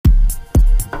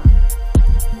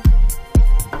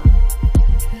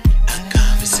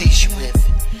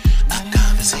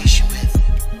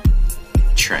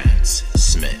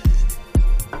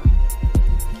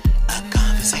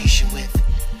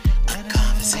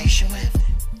conversation with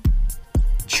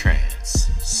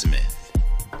Trance Smith.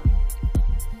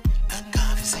 A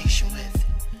conversation with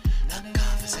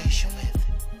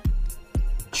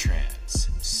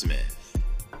Trance Smith.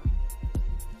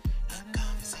 A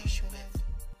conversation with.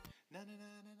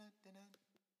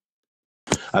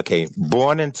 Okay,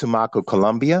 born in Tumaco,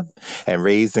 Colombia, and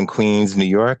raised in Queens, New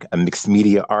York, a mixed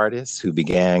media artist who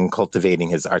began cultivating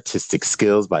his artistic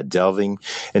skills by delving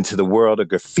into the world of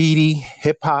graffiti,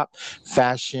 hip hop,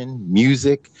 fashion,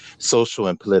 music, social,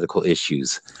 and political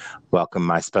issues. Welcome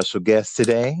my special guest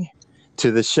today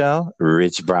to the show,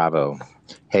 Rich Bravo.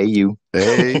 Hey, you.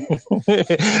 Hey,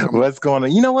 What's going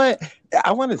on? You know what?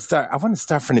 I want to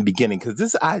start from the beginning because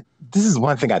this is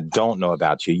one thing I don't know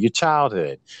about you. Your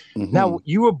childhood. Now,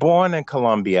 you were born in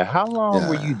Colombia. How long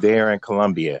were you yeah. there in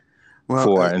Colombia Well,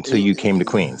 for until you came to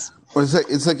Queens?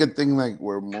 it's like a thing like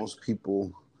where most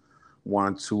people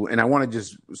want to, and I want to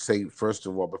just say first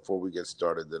of all before we get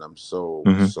started that I'm so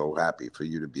happy for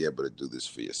you to be able to do this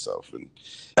for yourself, and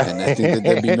I think that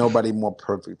there'd be nobody more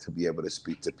perfect to be able to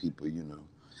speak to people, you know.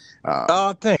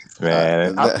 Oh, thanks, man.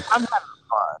 I'm That, having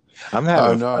fun. I'm oh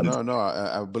having no, fun. no.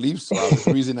 I believe so. That's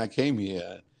the reason I came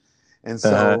here. And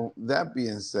Uh-huh. so that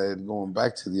being said, going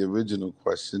back to the original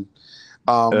question,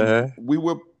 Uh-huh. we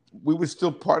were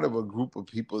still part of a group of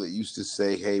people that used to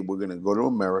say, "Hey, we're going to go to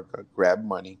America, grab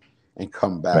money, and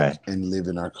come back Right. and live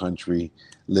in our country,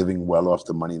 living well off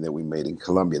the money that we made in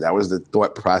Colombia." That was the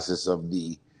thought process of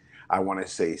the, I want to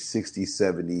say, 60s,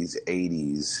 70s,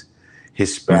 80s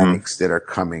Hispanics that are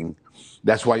coming.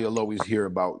 That's why you'll always hear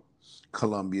about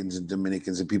Colombians and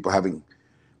Dominicans and people having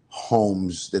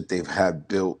homes that they've had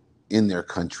built in their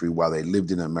country while they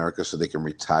lived in America so they can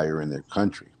retire in their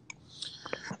country.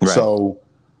 Right. So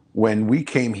when we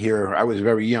came here, I was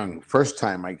very young. First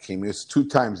time I came here, it's 2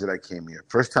 times that I came here.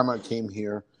 First time I came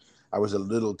here, I was a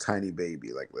little tiny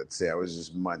baby. Like, let's say I was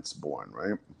just months born,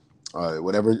 right?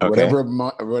 Whatever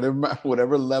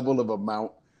level of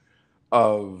amount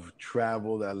of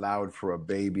travel that allowed for a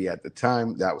baby at the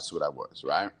time, that was what I was,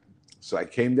 right? So I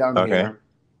came down here.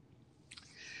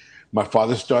 My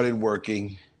father started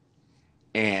working.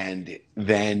 And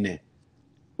then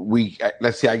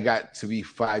let's say I got to be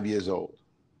 5 years old,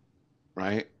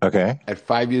 right? Okay. At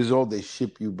 5 years old, they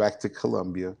ship you back to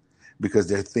Colombia because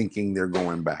they're thinking they're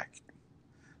going back.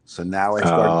 So now I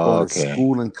start going to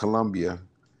school in Colombia,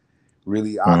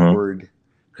 really awkward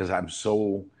because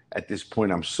at this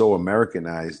point, I'm so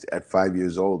Americanized at 5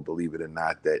 years old, believe it or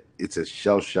not, that it's a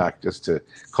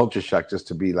culture shock just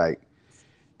to be like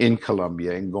in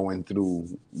Colombia and going through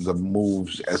the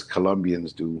moves as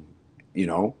Colombians do, you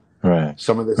know. Right.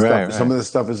 Some of the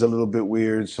stuff is a little bit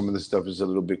weird. Some of the stuff is a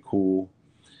little bit cool.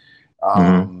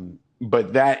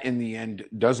 But that in the end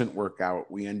doesn't work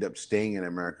out. We end up staying in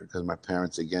America because my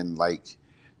parents again like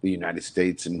the United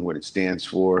States and what it stands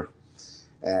for,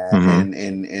 and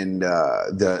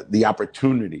the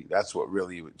opportunity. That's what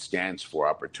really it stands for.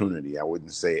 Opportunity. I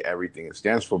wouldn't say everything it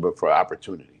stands for, but for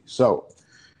opportunity. So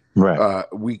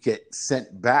we get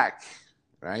sent back.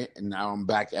 Right. And now I'm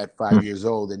back at 5 years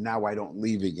old, and now I don't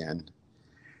leave again.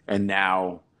 And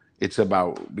now it's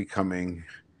about becoming,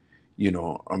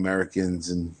 Americans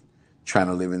and trying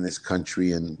to live in this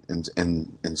country and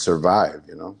survive,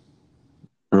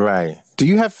 Right. Do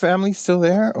you have family still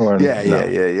there or no?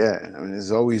 Yeah. I mean,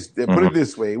 it's always, put it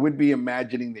this way, it would be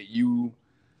imagining that your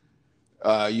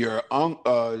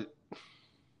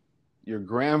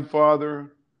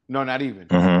grandfather, no, not even.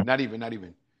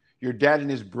 Your dad and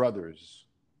his brothers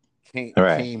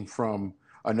came from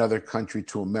another country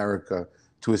to America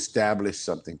to establish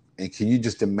something. And can you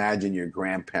just imagine your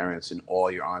grandparents and all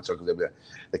your aunts, uncles,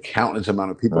 the countless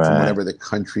amount of people from whatever the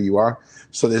country you are?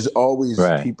 So there's always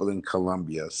people in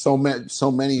Colombia, so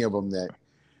many of them that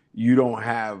you don't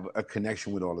have a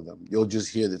connection with all of them. You'll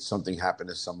just hear that something happened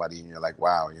to somebody and you're like,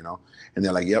 wow, and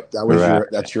they're like, yep,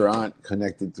 that's your aunt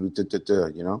connected through,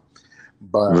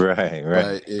 But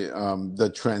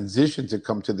the transition to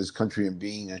come to this country and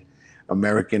being an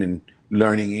American and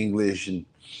learning English and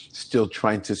still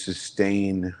trying to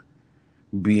sustain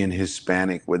being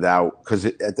Hispanic without, because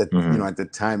at the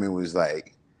time it was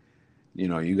like,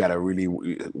 you got to really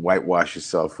whitewash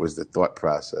yourself was the thought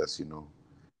process, get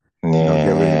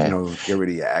rid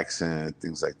of your accent,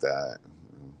 things like that.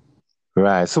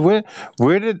 Right. So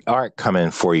where did art come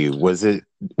in for you? Was it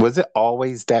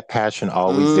always that passion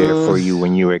always there for you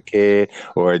when you were a kid,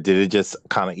 or did it just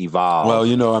kind of evolve? Well,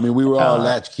 I mean, we were all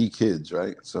latchkey kids,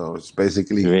 right? So it's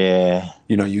basically,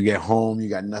 you get home, you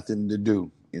got nothing to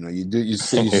do. You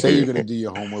say you're going to do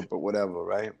your homework, but whatever,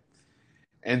 right?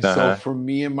 And so for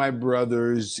me and my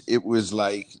brothers, it was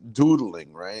like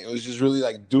doodling, right? It was just really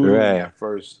like doodling at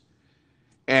first.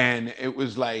 And it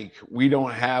was like, we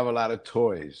don't have a lot of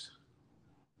toys.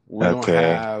 We don't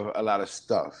have a lot of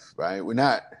stuff, right? We're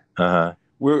not.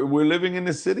 We're living in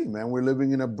the city, man. We're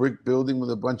living in a brick building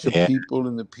with a bunch of people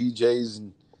in the PJs,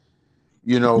 and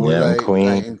we're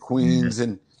like in Queens,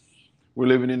 and we're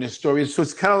living in this story. So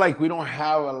it's kind of like we don't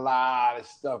have a lot of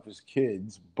stuff as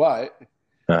kids, but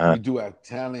we do have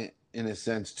talent in a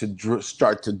sense to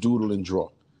start to doodle and draw.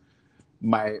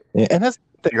 And that's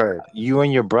the thing. You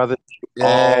and your brother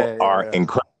all are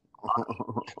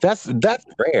incredible. That's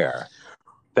rare.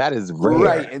 That is rare.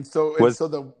 Right. And so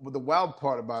the wild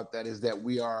part about that is that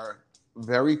we are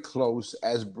very close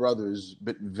as brothers,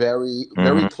 but very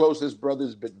close as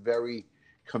brothers, but very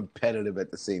competitive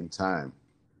at the same time.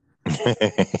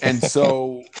 And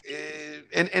so,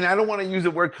 and I don't want to use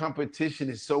the word competition.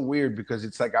 It's so weird because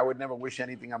it's like I would never wish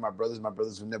anything on my brothers. My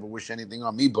brothers would never wish anything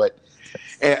on me. But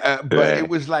it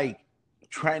was like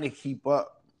trying to keep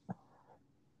up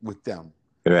with them.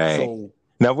 Right. So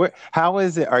now, how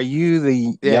is it? Are you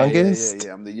the youngest?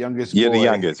 Yeah. I'm the youngest. You're the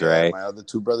youngest, right? My other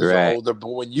two brothers are older. But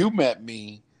when you met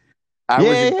me, I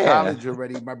was in college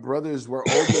already. My brothers were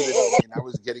older than me, and I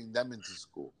was getting them into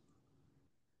school.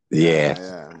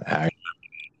 Yeah.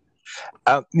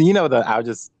 I was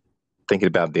just thinking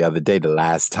about the other day. The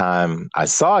last time I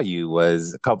saw you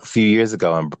was a few years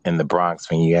ago in the Bronx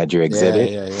when you had your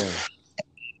exhibit. Yeah.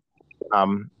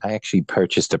 I actually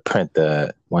purchased a print,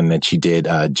 the one that you did,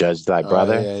 Judge Thy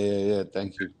Brother. Yeah.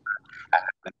 Thank you. I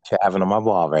have it on my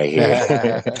wall right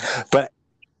here. But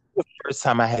the first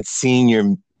time I had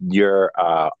seen your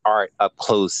art up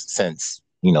close since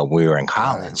we were in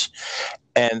college,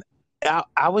 and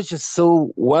I was just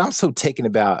what I'm so taken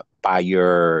about by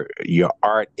your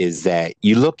art is that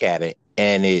you look at it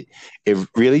and it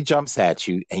really jumps at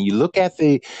you, and you look at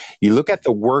the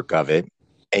work of it,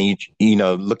 and you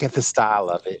look at the style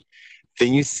of it.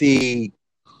 Then you see,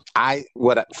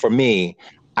 for me,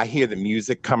 I hear the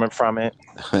music coming from it.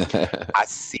 I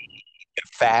see the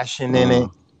fashion in it.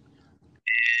 And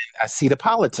I see the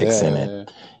politics in it.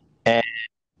 And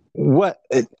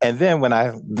then we'll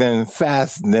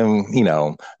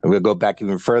go back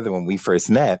even further when we first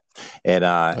met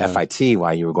at FIT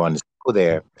while you were going to school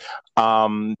there.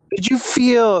 Did you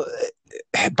feel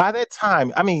by that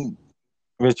time? I mean,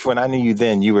 Rich, when I knew you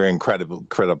then, you were an incredible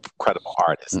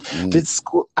artist. Mm-hmm. Did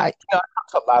school? I talk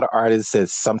to a lot of artists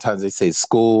that sometimes they say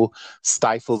school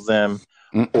stifles them,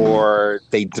 or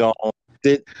they don't.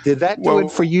 Did that do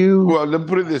it for you? Well, let me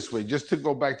put it this way, just to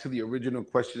go back to the original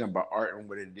question about art and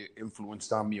what it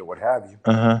influenced on me or what have you.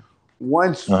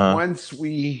 Once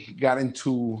we got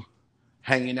into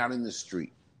hanging out in the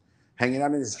street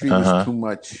was too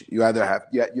much. You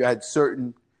had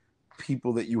certain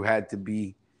people that you had to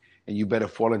be, and you better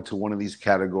fall into one of these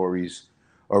categories,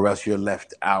 or else you're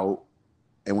left out.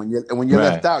 And when you're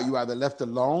left out, you either left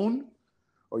alone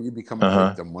or you become a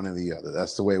victim, one or the other.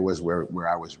 That's the way it was where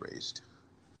I was raised.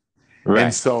 Right.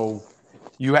 And so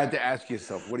you had to ask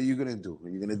yourself, what are you going to do? Are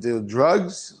you going to deal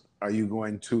drugs? Are you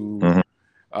going to,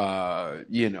 are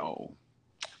you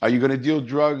going to deal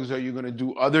drugs? Are you going to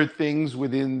do other things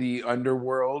within the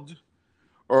underworld?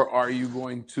 Or are you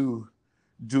going to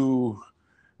do,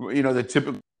 the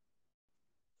typical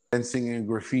dancing and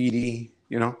graffiti,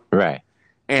 Right.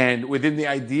 And within the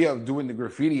idea of doing the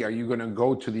graffiti, are you going to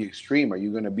go to the extreme? Are you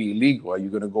going to be illegal? Are you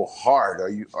going to go hard?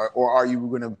 Or are you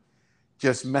going to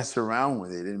just mess around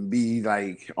with it and be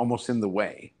like almost in the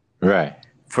way? Right.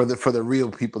 For the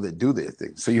real people that do their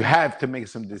thing. So you have to make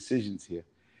some decisions here.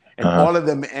 And all of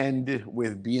them end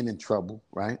with being in trouble,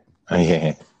 right?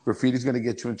 Yeah. Graffiti's going to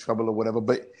get you in trouble or whatever.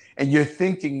 And you're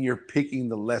thinking you're picking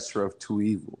the lesser of two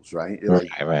evils, right? You're like,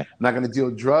 right. I'm not going to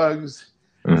deal drugs.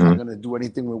 I'm not going to do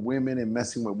anything with women and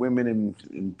messing with women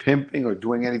and pimping or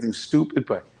doing anything stupid.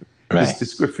 But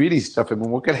this graffiti stuff, I mean,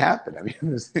 what could happen? I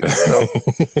mean,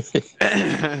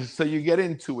 so you get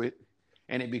into it,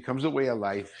 and it becomes a way of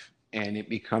life, and it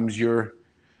becomes your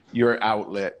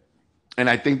outlet. And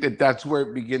I think that's where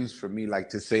it begins for me, like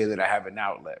to say that I have an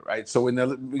outlet, right? So in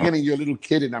the beginning, you're a little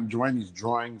kid, and I'm drawing these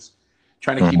drawings,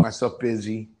 trying to keep myself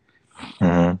busy.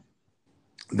 Then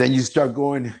you start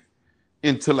going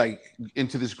into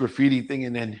this graffiti thing,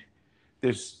 and then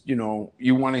there's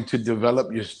you wanting to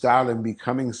develop your style and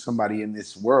becoming somebody in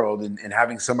this world, and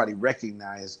having somebody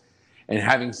recognize, and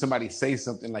having somebody say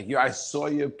something like, I saw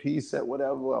your piece at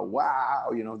whatever,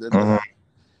 wow,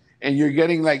 and you're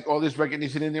getting like all this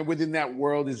recognition. And then within that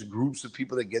world is groups of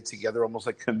people that get together, almost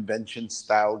like convention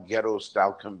style, ghetto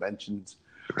style conventions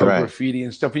of graffiti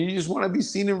and stuff, and you just want to be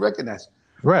seen and recognized.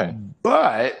 Right.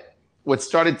 But what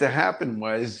started to happen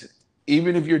was,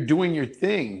 even if you're doing your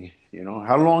thing, You know,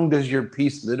 how long does your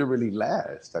piece literally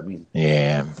last? I mean,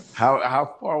 yeah.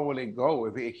 how far will it go?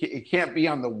 If it can't be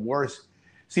on the worst.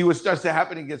 See, what starts to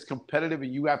happen, it gets competitive,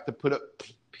 and you have to put up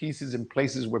pieces in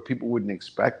places where people wouldn't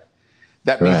expect.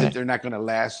 That means that they're not going to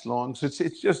last long. So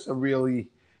it's just a really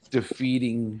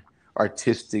defeating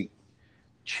artistic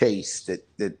chase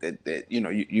that you know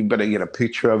you better get a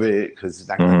picture of it because it's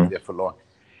not going to be there for long.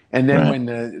 And then when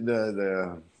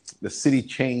the city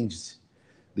changed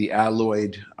the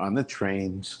alloy on the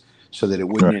trains so that it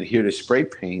wouldn't adhere to spray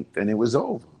paint, then it was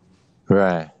over.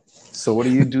 Right. So what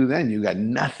do you do then? You got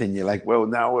nothing. You're like, well,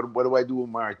 now what do I do with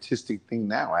my artistic thing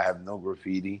now? I have no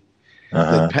graffiti.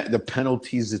 The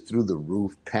penalties are through the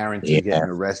roof. Parents are getting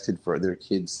arrested for their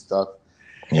kids' stuff.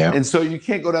 Yeah. And so you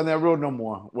can't go down that road no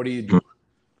more. What do you do?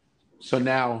 So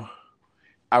now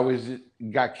I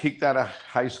got kicked out of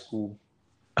high school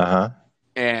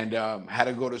and had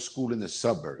to go to school in the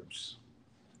suburbs.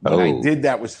 When I did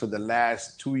that was for the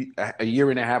last a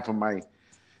year and a half of my,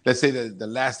 let's say the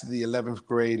last of the 11th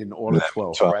grade and all of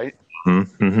 12th, right?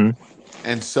 Mm-hmm.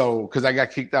 And so, because I got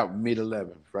kicked out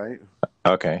mid-11th, right?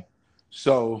 Okay.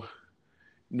 So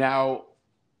now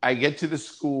I get to the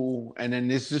school, and then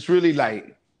this is really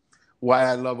like why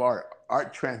I love art.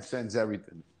 Art transcends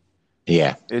everything.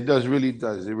 Yeah. It does, really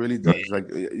does. It really does. Like,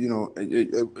 you know,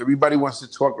 everybody wants to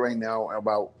talk right now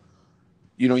about,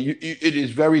 you know, it is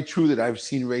very true that I've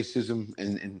seen racism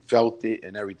and felt it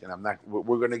and everything.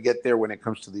 We're going to get there when it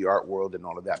comes to the art world and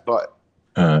all of that. But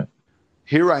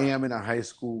here I am in a high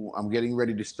school. I'm getting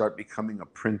ready to start becoming a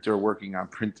printer, working on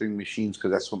printing machines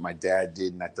because that's what my dad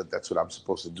did. And I thought that's what I'm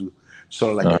supposed to do.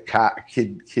 Sort of like a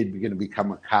kid going to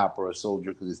become a cop or a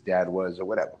soldier because his dad was or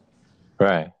whatever.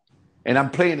 Right. And I'm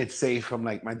playing it safe. I'm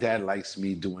like, my dad likes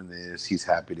me doing this. He's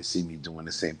happy to see me doing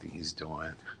the same thing he's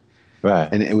doing. Right.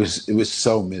 And it was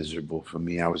so miserable for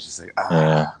me. I was just like,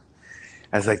 I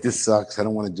was like, this sucks. I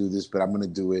don't want to do this, but I'm going to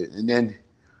do it. And then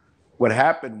what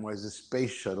happened was the space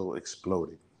shuttle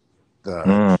exploded.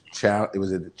 It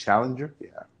was the Challenger? Yeah.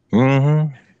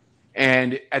 Mm-hmm.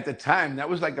 And at the time, that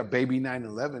was like a baby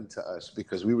 9/11 to us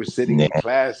because we were sitting in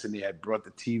class and they had brought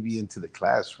the TV into the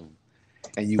classroom.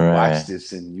 And you watched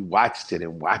this and you watched it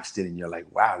and you're like,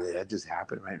 wow, that just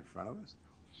happened right in front of us.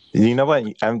 You know what?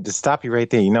 I'm to stop you right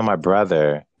there. You know, my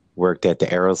brother worked at the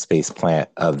aerospace plant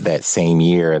of that same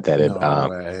year that it. No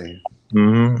way.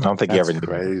 I don't think you ever knew.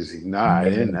 That's crazy. No, I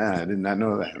didn't. I did not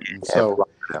know that.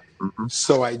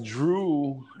 So I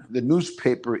drew the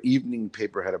newspaper, evening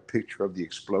paper, had a picture of the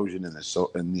explosion and the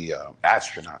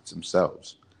astronauts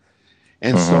themselves.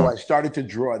 And so I started to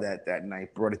draw that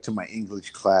night, brought it to my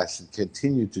English class and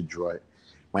continued to draw it.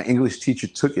 My English teacher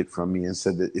took it from me and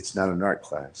said that it's not an art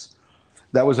class.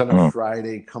 That was on a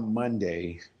Friday. Come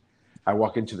Monday, I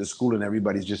walk into the school and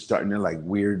everybody's just starting to like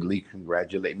weirdly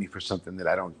congratulate me for something that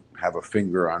I don't have a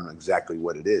finger on exactly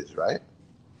what it is, right?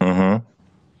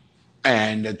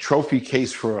 And a trophy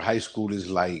case for a high school is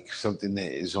like something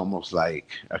that is almost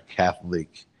like a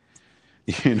Catholic,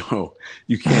 you know,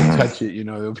 you can't touch it, you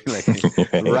know, they'll be like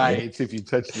riots if you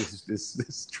touch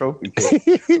this trophy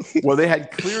case. Well, they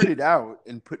had cleared it out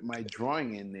and put my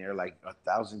drawing in there, like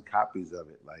 1,000 copies of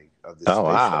it, like of this space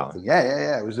shuttle thing.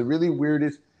 Yeah. It was the really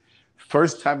weirdest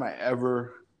first time I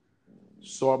ever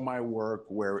saw my work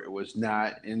where it was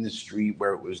not in the street,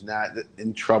 where it was not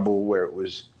in trouble, where it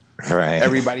was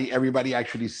everybody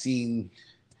actually seen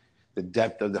the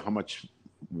depth of how much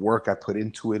work I put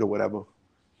into it or whatever.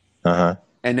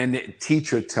 And then the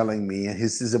teacher telling me, and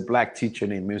this is a black teacher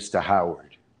named Mr.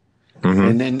 Howard.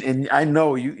 And I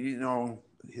know you know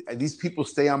these people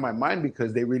stay on my mind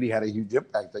because they really had a huge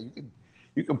impact. Like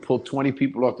you can pull 20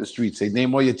 people off the street, say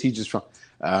name all your teachers from,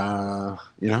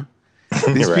 you know,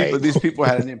 these people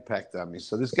had an impact on me.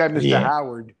 So this guy, Mr.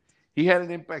 Howard, he had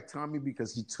an impact on me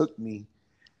because he took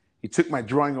my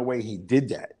drawing away. He did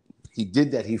that.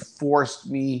 He forced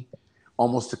me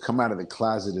almost to come out of the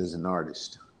closet as an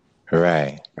artist.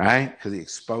 Right? Because he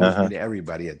exposed me to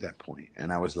everybody at that point.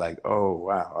 And I was like, oh,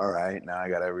 wow, all right. Now I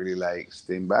got to really like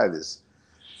stand by this.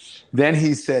 Then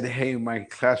he said, hey, my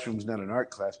classroom's not an art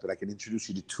class, but I can introduce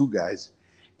you to two guys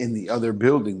in the other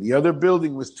building. The other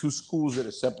building was two schools that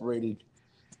are separated.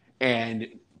 And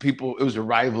it was a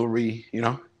rivalry, you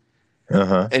know?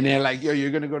 And they're like, yo,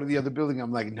 you're going to go to the other building.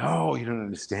 I'm like, no, you don't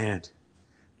understand.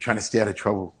 I'm trying to stay out of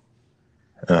trouble.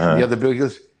 The other building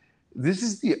goes, this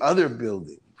is the other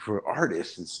building for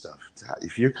artists and stuff.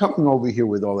 If you're coming over here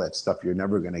with all that stuff, you're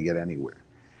never going to get anywhere.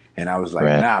 And I was like,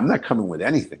 nah, I'm not coming with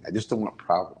anything. I just don't want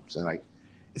problems. And like,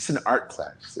 it's an art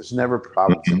class. There's never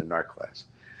problems in an art class.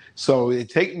 So they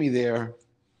take me there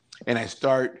and I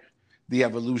start the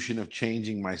evolution of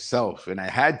changing myself. And I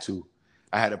had to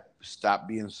stop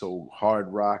being so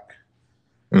hard rock.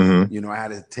 Mm-hmm. You know, I had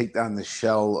to take down the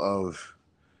shell of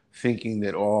thinking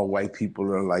that all white people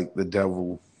are like the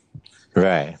devil.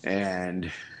 Right.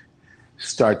 And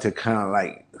start to kind of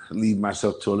like leave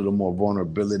myself to a little more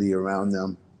vulnerability around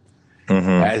them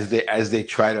as they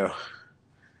try to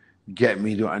get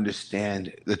me to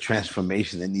understand the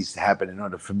transformation that needs to happen in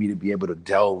order for me to be able to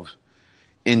delve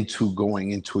into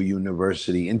going into a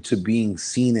university, into being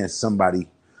seen as somebody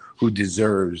who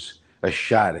deserves a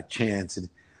shot, a chance. And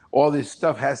all this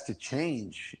stuff has to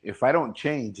change. If I don't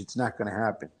change, it's not going to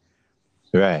happen.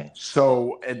 Right.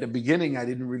 So at the beginning, I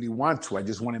didn't really want to. I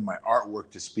just wanted my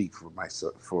artwork to speak for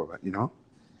myself, you know?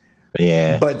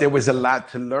 Yeah. But there was a lot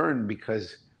to learn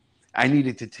because I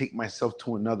needed to take myself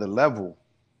to another level.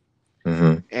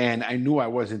 Mm-hmm. And I knew I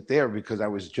wasn't there because I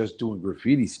was just doing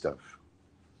graffiti stuff.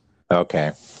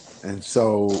 Okay. And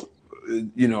so,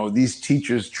 you know, these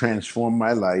teachers transformed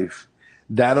my life.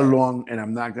 That along, and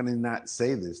I'm not going to not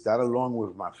say this, that along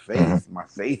with my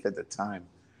faith at the time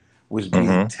was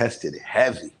being tested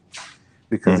heavy.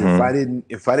 Because if I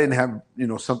didn't have, you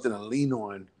know, something to lean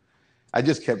on, I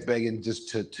just kept begging just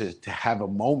to have a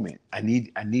moment. I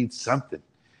need something.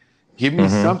 Give me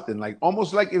something, like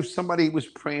almost like if somebody was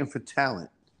praying for talent.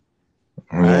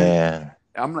 Right? Yeah.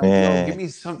 I'm like, yo, give me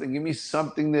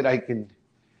something that I can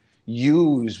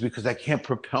use because I can't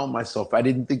propel myself. I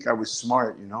didn't think I was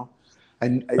smart, you know.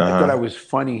 I thought I was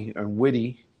funny and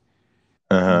witty,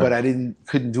 but I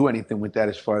couldn't do anything with that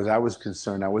as far as I was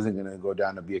concerned. I wasn't gonna go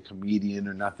down to be a comedian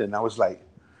or nothing. I was like,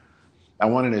 I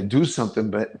wanted to do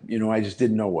something, but you know, I just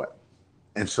didn't know what.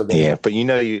 And so then, but you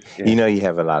know you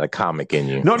have a lot of comic in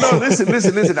you. No,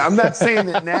 listen. I'm not saying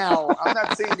that now. I'm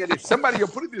not saying that if somebody, you'll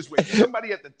put it this way, if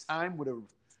somebody at the time would have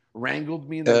wrangled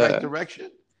me in the right direction,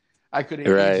 I could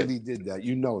have easily did that.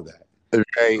 You know that.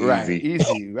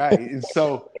 Easy, right. And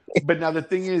so, but now the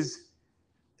thing is,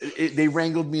 they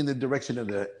wrangled me in the direction of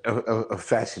the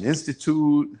Fashion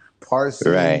Institute,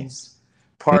 Parsons,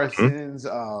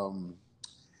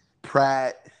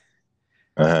 Pratt.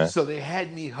 So they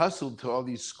had me hustled to all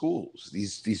these schools,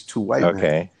 these two white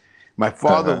men. My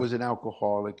father was an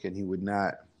alcoholic, and he would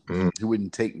not, he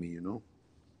wouldn't take me, you know,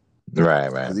 right,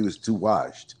 because he was too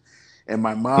washed. And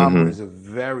my mom was a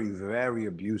very, very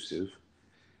abusive.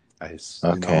 I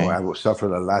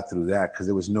suffered a lot through that because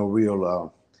there was no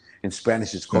real. In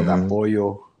Spanish, it's called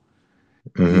apoyo.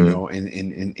 You know, in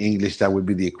English, that would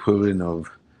be the equivalent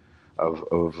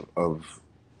of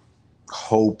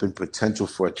hope and potential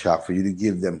for a child, for you to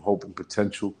give them hope and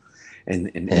potential,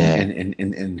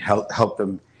 and help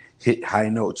them hit high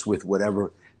notes with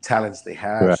whatever talents they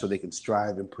have, so they can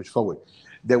strive and push forward.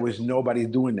 There was nobody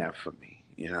doing that for me,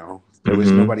 you know. There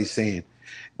was nobody saying,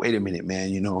 "Wait a minute, man,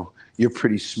 you know, you're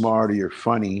pretty smart or you're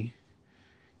funny."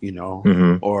 You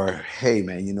know, or hey,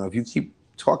 man, you know, if you keep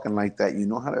talking like that, you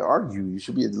know how to argue. You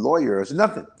should be a lawyer. It's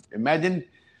nothing. Imagine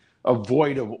a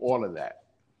void of all of that,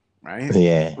 right?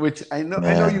 Yeah. Which I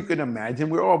know you can imagine.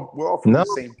 We're all from the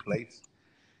same place.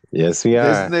 Yes, we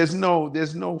are. There's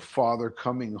no father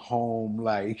coming home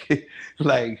like hey,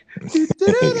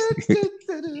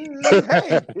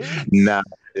 nah.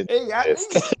 Hey,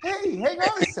 hang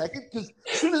on a second, because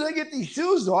as soon as I get these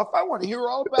shoes off, I want to hear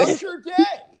all about your day.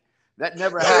 That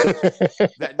never happened.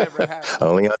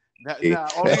 Only on TV.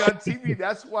 Only on TV.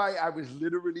 That's why I was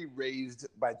literally raised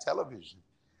by television.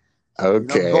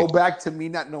 Okay. You know, go back to me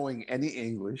not knowing any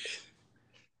English.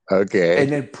 Okay.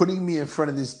 And then putting me in front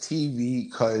of this TV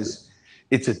because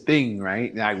it's a thing,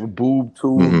 right? Like boob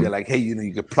tube. They're like, hey, you know,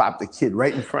 you could plop the kid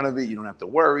right in front of it. You don't have to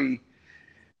worry.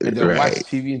 And they'll watch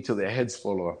TV until their heads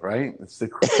fall off, right?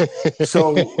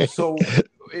 So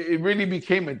it really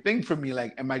became a thing for me.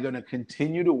 Like, am I going to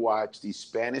continue to watch these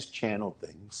Spanish channel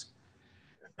things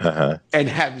and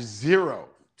have zero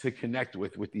to connect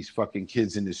with these fucking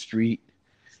kids in the street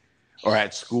or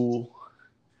at school?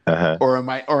 Or am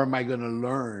I going to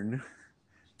learn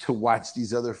to watch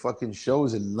these other fucking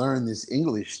shows and learn this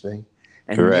English thing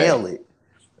and nail it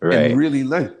and really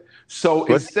learn? So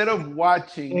instead of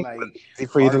watching like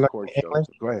hardcore shows,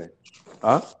 go ahead.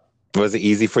 Was it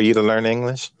easy for you to learn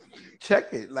English?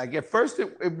 Check it. Like at first,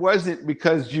 it wasn't,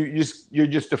 because you're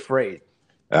just afraid.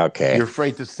 Okay. You're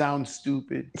afraid to sound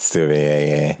stupid. Stupid,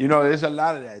 yeah. You know, there's a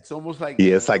lot of that. It's almost like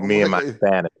it's like me and my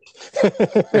Spanish.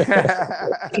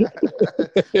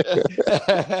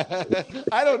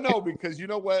 I don't know, because you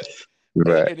know what.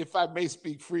 And if I may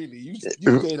speak freely,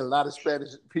 you date a lot of Spanish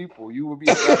people. You will be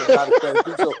around a lot of Spanish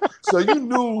people, so you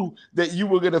knew that you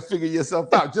were gonna figure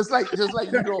yourself out, just like you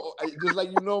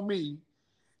know me.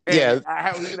 And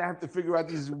we're gonna have to figure out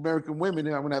these American women,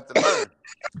 and I'm gonna have to learn.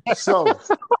 So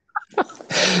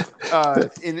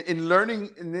in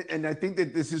learning, and I think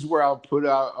that this is where I'll put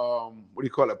out what do you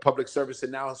call it? Public service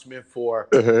announcement for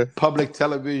public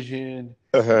television,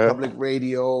 public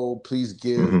radio. Please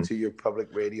give to your public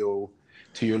radio,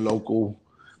 to your local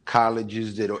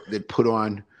colleges that put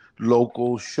on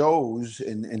local shows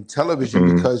and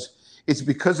television, because it's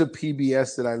because of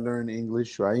PBS that I learned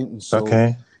English, right? And so,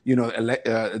 you know,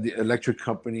 the electric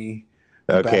company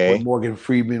back when Morgan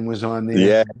Freeman was on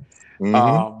there.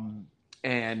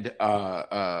 And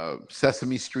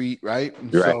Sesame Street, right?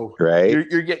 And so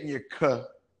you're getting your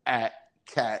at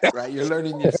cat, right? You're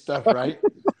learning your stuff, right?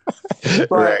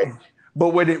 But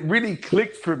when it really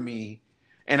clicked for me,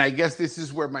 and I guess this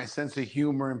is where my sense of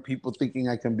humor and people thinking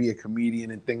I can be a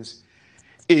comedian and things,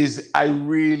 is I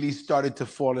really started to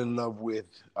fall in love with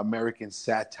American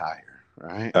satire,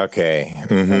 right?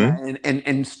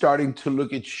 And starting to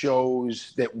look at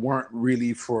shows that weren't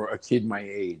really for a kid my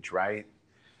age, right?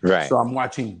 So I'm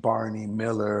watching Barney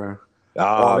Miller. You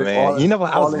know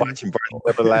what? I was watching Barney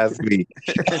Miller last week.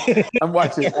 I'm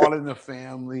watching All in the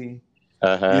Family.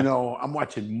 You know, I'm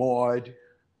watching Maude.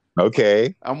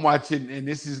 I'm watching, and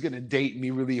this is gonna date me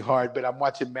really hard, but I'm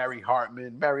watching Mary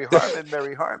Hartman.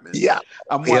 Yeah.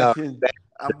 I'm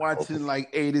watching like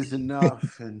 8 is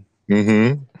Enough, and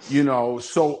you know,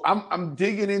 so I'm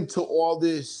digging into all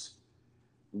this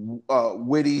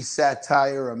witty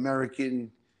satire,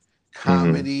 American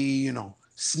comedy, you know,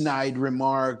 snide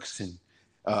remarks and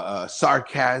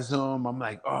sarcasm. I'm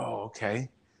like, oh, okay.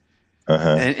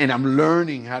 And I'm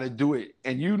learning how to do it.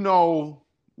 And you know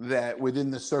that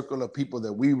within the circle of people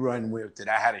that we run with, that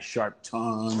I had a sharp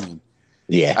tongue and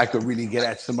I could really get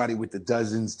at somebody with the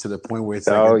dozens, to the point where it's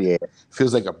like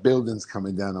feels like a building's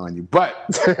coming down on you. But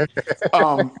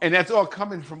and that's all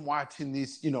coming from watching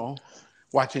these, you know,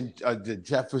 watching the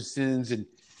Jeffersons and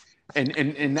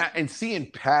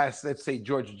seeing past, let's say,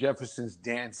 George Jefferson's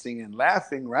dancing and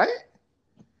laughing, right?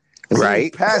 Seeing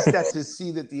past that to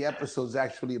see that the episode's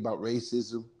actually about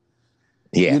racism.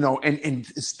 You know, and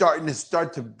starting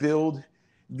to build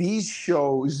these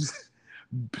shows,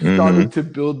 starting to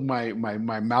build my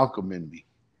Malcolm in me.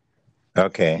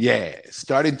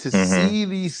 Starting to see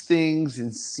these things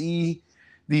and see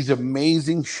these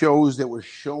amazing shows that were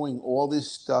showing all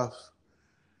this stuff.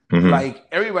 Like,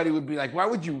 everybody would be like, why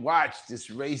would you watch this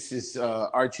racist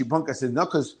Archie Bunker? I said, no,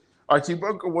 because Archie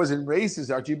Bunker wasn't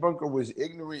racist. Archie Bunker was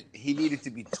ignorant. He needed to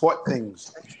be taught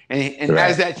things. And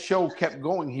as that show kept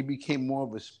going, he became more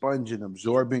of a sponge and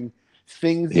absorbing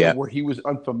things where he was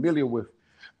unfamiliar with.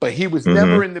 But he was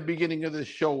never in the beginning of the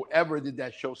show, ever did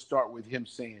that show start with him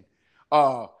saying,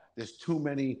 there's too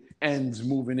many ends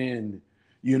moving in.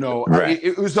 You know,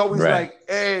 it was always like,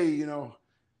 hey, you know,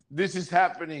 this is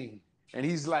happening. And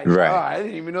he's like, I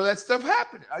didn't even know that stuff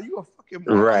happened. Are you a fucking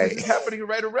moron? This is happening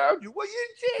right around you. Well,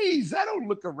 jeez, I don't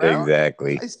look around.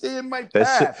 Exactly. I stay in my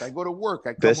path. I go to work.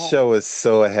 I come home. This show is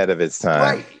so ahead of its time.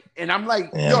 Right. And I'm like,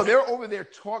 yo, they're over there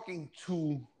talking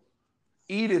to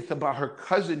Edith about her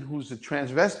cousin who's a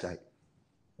transvestite.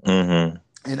 And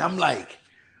I'm like,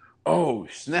 oh,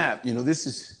 snap. You know, this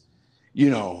is, you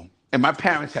know, and my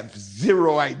parents have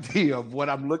zero idea of what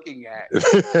I'm looking at.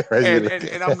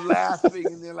 and I'm laughing,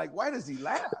 and they're like, why does he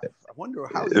laugh? I wonder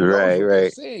how he knows what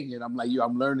he's saying. And I'm like, yo,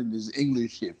 I'm learning this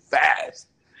English shit fast.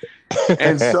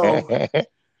 And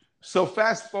so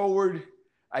fast forward,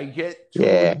 I get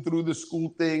through the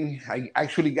school thing. I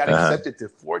actually got accepted to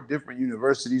 4 different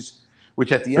universities,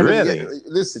 which at the end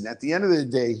of the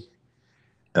day,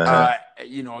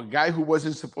 you know, a guy who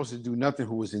wasn't supposed to do nothing,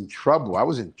 who was in trouble. I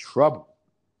was in trouble.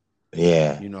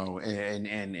 You know,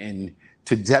 and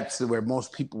to depths where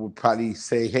most people would probably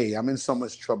say, hey, I'm in so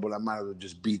much trouble, I might as well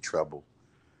just be trouble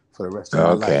for the rest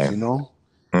of my life, you know?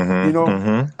 You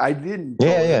know, I didn't.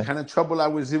 The kind of trouble I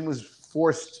was in was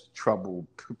forced trouble,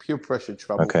 peer pressure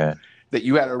trouble that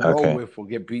you had to roll with or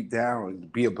get beat down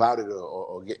and be about it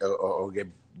or get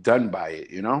done by it,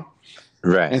 you know?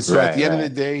 And so at the end of the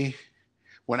day,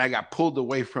 when I got pulled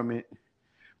away from it,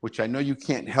 which I know you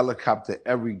can't helicopter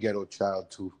every ghetto child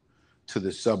to the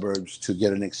suburbs to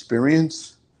get an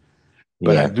experience,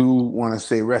 but I do want to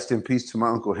say rest in peace to my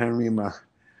Uncle Henry and my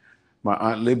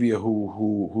Aunt Libya,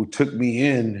 who took me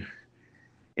in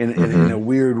a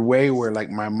weird way, where like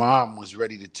my mom was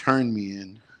ready to turn me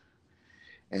in,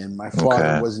 and my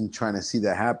father wasn't trying to see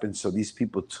that happen. So these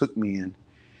people took me in,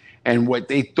 and what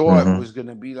they thought was going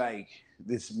to be like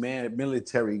this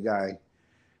military guy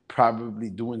probably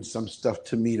doing some stuff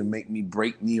to me to make me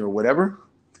break me or whatever.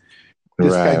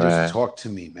 This guy just talked to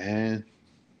me, man.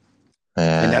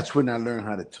 And that's when I learned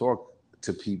how to talk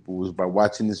to people, was by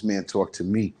watching this man talk to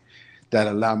me. That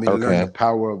allowed me to learn the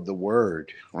power of the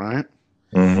word, right?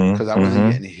 Because I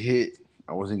wasn't getting hit.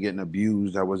 I wasn't getting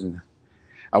abused. I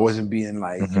wasn't being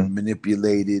like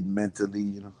manipulated mentally,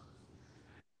 you know.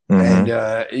 And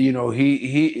you know,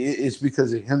 it's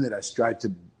because of him that I strive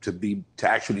to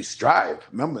actually strive.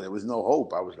 Remember, there was no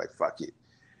hope. I was like, fuck it.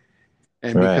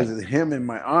 And because of him and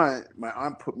my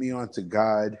aunt put me on to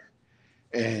God,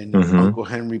 and Uncle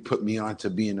Henry put me on to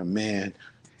being a man,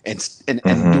 and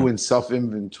doing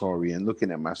self-inventory and looking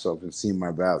at myself and seeing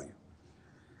my value.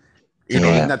 You know,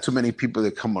 there's not too many people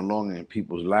that come along in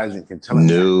people's lives and can tell them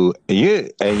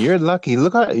that. You're lucky.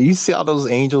 Look, you see all those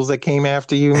angels that came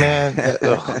after you, man.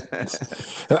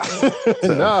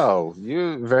 No,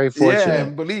 you're very fortunate. Yeah,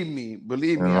 and believe me,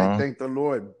 I thank the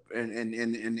Lord,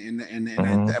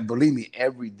 and believe me,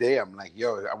 every day I'm like,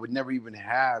 yo, I would never even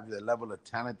have the level of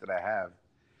talent that I have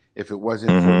if it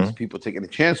wasn't for these people taking a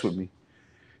chance with me.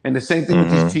 And the same thing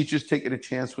with these teachers taking a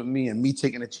chance with me, and me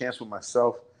taking a chance with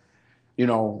myself. You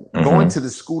know, going to the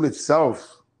school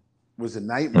itself was a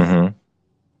nightmare.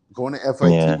 Going to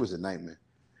FIT was a nightmare.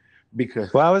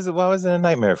 Because why was it a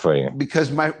nightmare for you?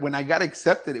 Because when I got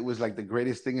accepted, it was like the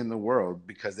greatest thing in the world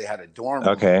because they had a dorm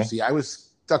room. See, I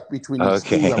was stuck between these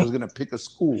schools. I was gonna pick a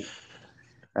school,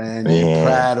 and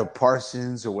Pratt or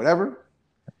Parsons or whatever.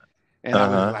 And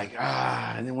I was like,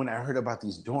 and then when I heard about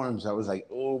these dorms, I was like,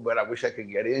 oh, but I wish I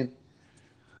could get in.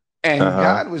 And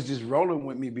God was just rolling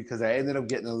with me because I ended up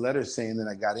getting a letter saying that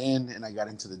I got in and I got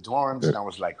into the dorms, and I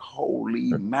was like,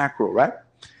 holy mackerel, right?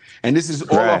 And this is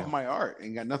all off my art.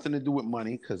 Ain't got nothing to do with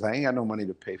money because I ain't got no money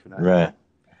to pay for that.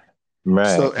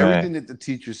 Right. So everything that the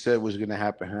teacher said was going to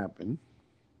happen.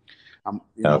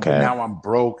 But now I'm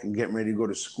broke and getting ready to go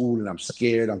to school, and I'm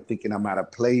scared. I'm thinking I'm out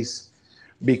of place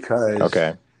because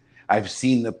I've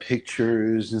seen the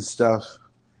pictures and stuff.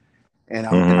 And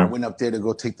I went up there to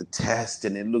go take the test,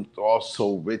 and it looked all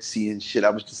so ritzy and shit. I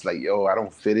was just like, yo, I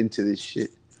don't fit into this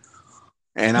shit.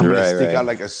 And I'm going to stick out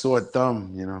like a sore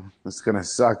thumb, you know. It's going to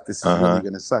suck. This is really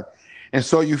going to suck. And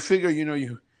so you figure, you know,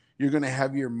 you're going to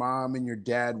have your mom and your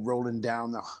dad rolling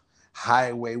down the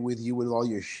highway with you with all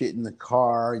your shit in the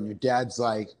car. And your dad's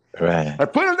like, I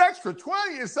put an extra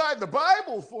 20 inside the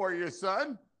Bible for you,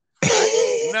 son.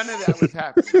 None of that was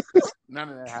happening. None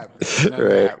of that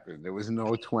happened. There was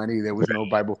no 20. There was no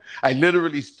Bible. I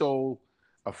literally stole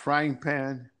a frying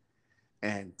pan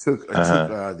and took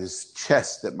this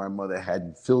chest that my mother had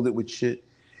and filled it with shit.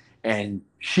 And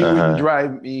she wouldn't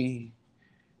drive me.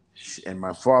 And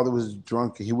my father was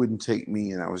drunk and he wouldn't take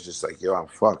me. And I was just like, yo, I'm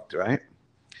fucked, right?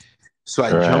 So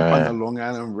I jump on the Long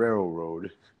Island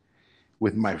Railroad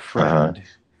with my friend,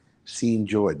 Sean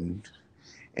Jordan.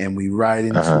 And we ride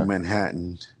into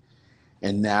Manhattan.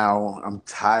 And now I'm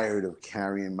tired of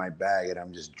carrying my bag and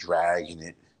I'm just dragging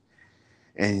it.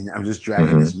 And I'm just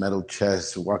dragging this metal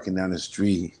chest, walking down the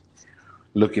street,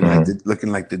 looking like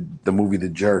the movie The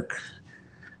Jerk.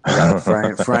 I got a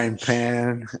frying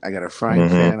pan. I got a frying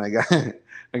pan.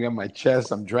 I got my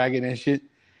chest. I'm dragging that shit.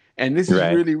 And this is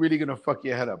really, really gonna fuck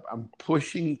your head up. I'm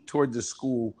pushing towards the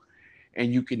school,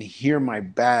 and you can hear my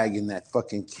bag in that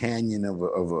fucking canyon of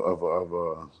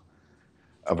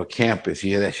a campus.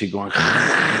 You hear that shit going,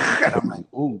 and I'm like,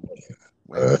 ooh,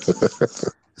 wait.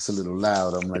 It's a little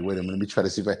loud. I'm like, wait a minute, let me try to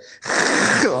see if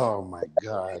oh my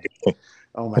God.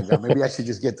 Maybe I should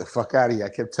just get the fuck out of here. I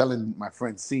kept telling my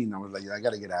friend Sean, I was like, I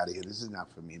gotta get out of here. This is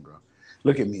not for me, bro.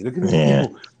 Look at me. Look at these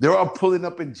people. They're all pulling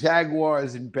up in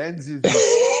Jaguars and Benzes.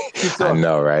 I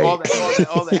know, right? All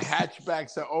the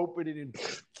hatchbacks are opening, and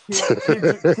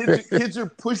kids are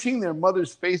pushing their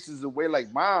mother's faces away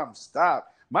like, Mom, stop.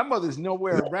 My mother's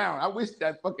nowhere around. I wish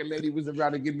that fucking lady was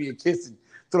around to give me a kiss and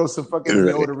throw some fucking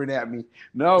deodorant at me.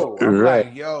 No, I'm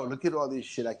like, yo, look at all this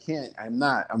shit. I can't. I'm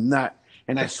not.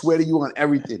 And I swear to you on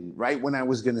everything, right when I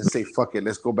was going to say, fuck it,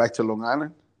 let's go back to Long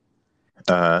Island.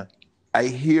 I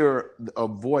hear a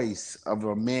voice of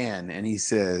a man, and he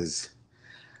says,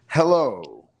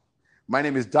 hello, my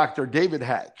name is Dr. David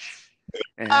Hatch.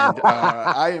 And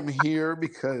I am here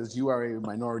because you are a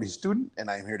minority student, and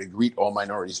I am here to greet all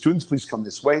minority students. Please come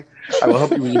this way. I will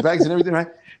help you with your bags and everything, right?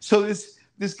 So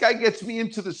this guy gets me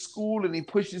into the school, and he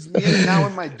pushes me in. Now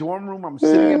in my dorm room, I'm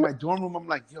sitting in my dorm room. I'm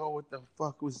like, yo, what the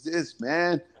fuck was this,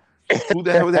 man? Who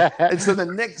the hell was that? And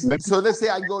so let's say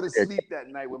I go to sleep that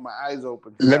night with my eyes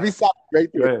open. Let me stop right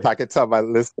there so I can tell my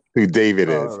listeners who David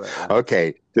is. Right.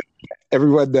 Okay.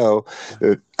 Everyone know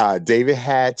David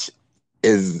Hatch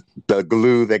is the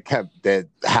glue that kept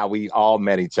how we all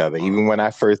met each other. Even when I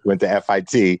first went to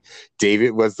FIT,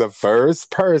 David was the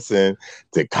first person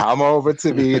to come over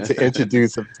to me to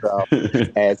introduce himself.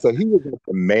 And so he was the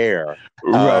mayor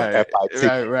of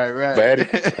FIT. Right.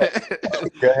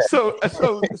 So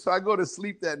I go to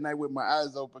sleep that night with my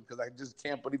eyes open because I just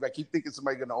can't believe I keep thinking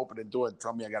somebody's gonna open the door and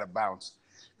tell me I gotta bounce.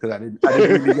 because I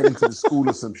didn't really get into the school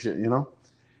or some shit, you know.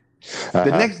 The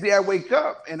next day I wake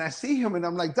up and I see him and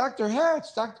I'm like, Dr.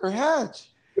 Hatch, Dr. Hatch.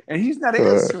 And he's not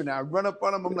answering. I run up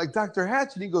on him. I'm like, Dr.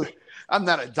 Hatch. And he goes, I'm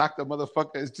not a doctor,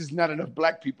 motherfucker. It's just not enough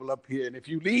black people up here. And if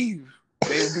you leave,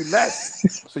 they will be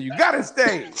less. So you got to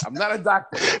stay. I'm not a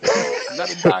doctor. I'm not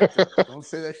a doctor. Don't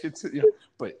say that shit to you.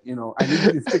 But, you know, I need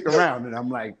you to stick around. And I'm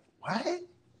like, what?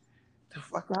 The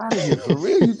fuck out of here. For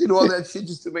real? You did all that shit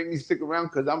just to make me stick around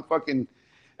because I'm fucking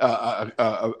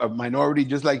a minority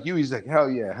just like you. He's like,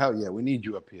 hell yeah, we need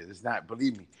you up here. It's not,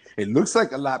 believe me, it looks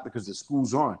like a lot because the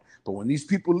school's on, but when these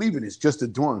people leaving, it's just the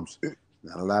dorms.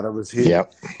 Not a lot of us here.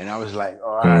 Yep. And I was like,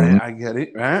 all right, I get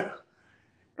it, right?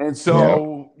 And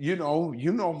so, you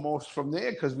know most from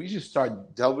there because we just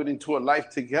start delving into a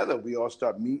life together. We all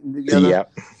start meeting together.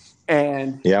 Yep.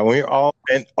 And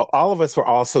all of us were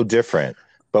all so different.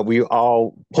 But we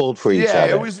all pulled for each other.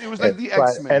 Yeah, it was like the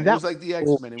X-Men. It was like the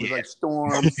X-Men. It was like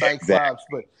Storm, Cyclops, exactly.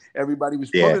 But everybody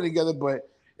was pulling together. But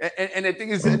and the thing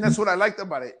is, and that's what I liked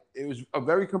about it. It was a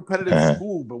very competitive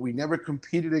school, but we never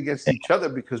competed against each other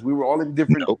because we were all in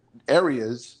different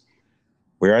areas.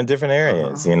 We were in different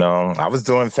areas, you know. I was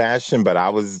doing fashion, but I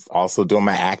was also doing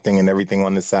my acting and everything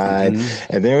on the side.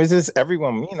 And there was just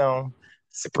everyone, you know,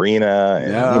 Sabrina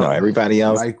and you know everybody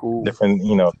else, Michael. Different,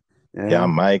 you know. Yeah,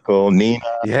 Michael, Nina.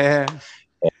 Yeah.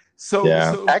 So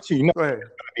actually, you know, I'm gonna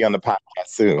be on the podcast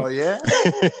soon. Oh yeah.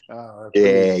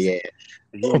 Yeah.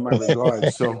 You in my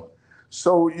regards.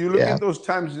 So you look at those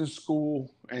times in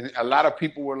school, and a lot of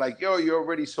people were like, "Yo, you're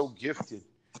already so gifted.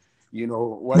 You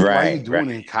know, why are you doing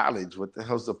in college? What the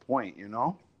hell's the point? You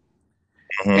know?"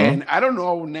 And I don't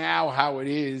know now how it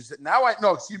is.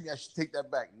 Excuse me, I should take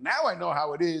that back. Now I know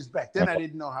how it is. Back then I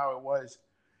didn't know how it was,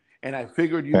 and I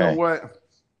figured, you know what?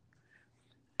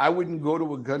 I wouldn't go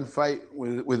to a gunfight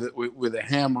with a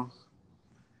hammer.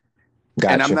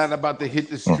 Gotcha. And I'm not about to hit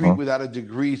the street without a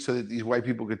degree so that these white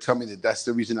people could tell me that that's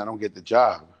the reason I don't get the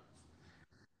job.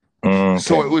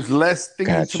 So it was less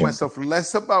thinking to myself,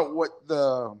 less about what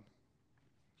the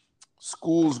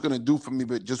school's going to do for me,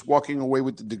 but just walking away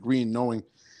with the degree and knowing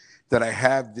that I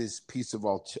have this piece of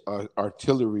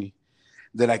artillery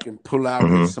that I can pull out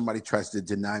if somebody tries to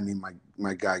deny me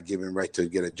my God-given right to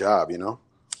get a job, you know?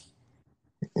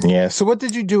 Yeah. So what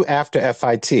did you do after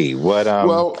FIT?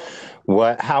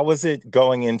 How was it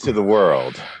going into the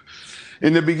world?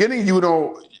 In the beginning, you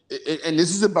know, and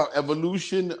this is about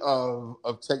evolution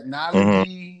of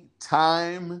technology,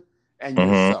 time, and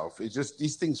yourself. It's just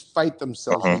these things fight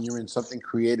themselves when you're in something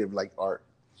creative like art.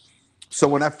 So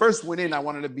when I first went in, I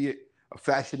wanted to be a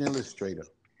fashion illustrator.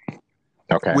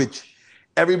 Okay. Which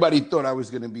everybody thought I was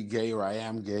going to be gay, or I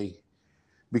am gay,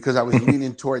 because I was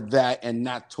leaning toward that and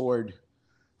not toward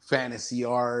fantasy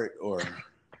art or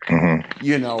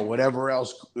you know, whatever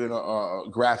else, you know,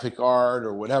 graphic art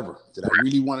or whatever. That I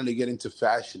really wanted to get into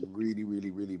fashion really,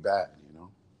 really, really bad, you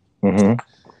know.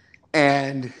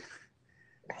 And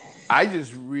I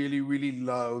just really, really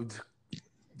loved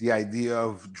the idea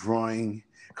of drawing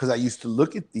because I used to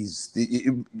look at these.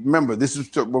 Remember, this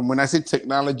is when I say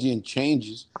technology and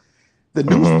changes. The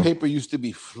newspaper used to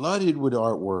be flooded with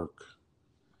artwork.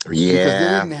 Yeah, because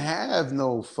they didn't have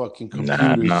no fucking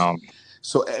computers. No.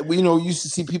 So you know, you used to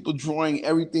see people drawing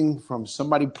everything from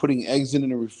somebody putting eggs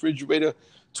in a refrigerator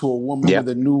to a woman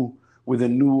with a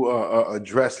new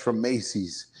dress from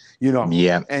Macy's. You know,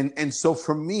 and so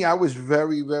for me, I was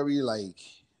very, very like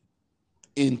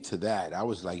into that. I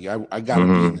was like, I gotta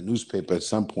be in the newspaper at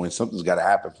some point. Something's got to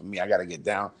happen for me. I got to get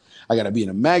down. I got to be in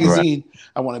a magazine.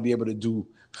 I want to be able to do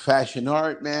fashion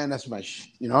art, man. That's my,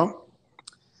 you know.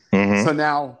 So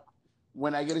now,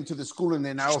 when I get into the school and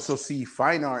then I also see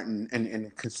fine art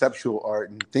and conceptual art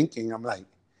and thinking, I'm like,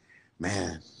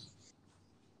 man,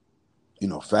 you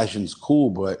know, fashion's cool,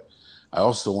 but I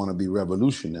also want to be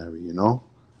revolutionary, you know?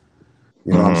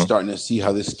 You know, I'm starting to see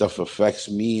how this stuff affects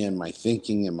me and my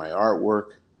thinking and my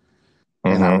artwork.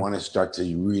 And I want to start to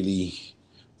really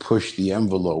push the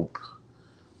envelope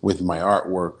with my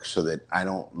artwork so that I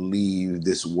don't leave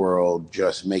this world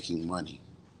just making money.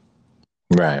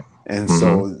 Right. And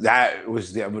so that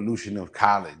was the evolution of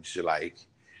college. Like,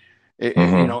 you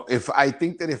know, if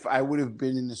I would have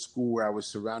been in a school where I was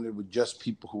surrounded with just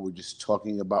people who were just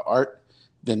talking about art,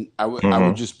 then I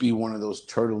would just be one of those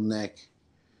turtleneck,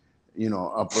 you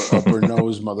know, upper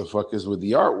nose motherfuckers with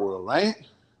the art world, right?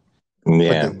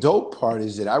 Yeah. But the dope part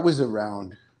is that I was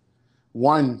around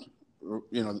one,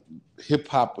 you know, hip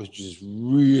hop was just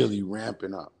really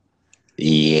ramping up.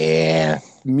 Yeah.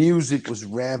 Music was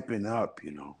ramping up,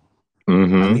 you know. I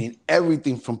mean,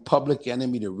 everything from Public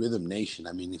Enemy to Rhythm Nation.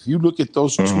 I mean, if you look at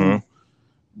those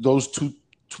two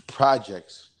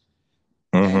projects,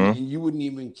 and you wouldn't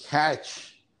even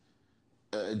catch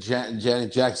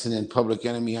Janet Jackson and Public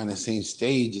Enemy on the same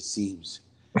stage, it seems.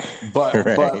 But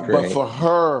for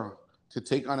her to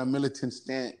take on a militant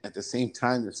stand at the same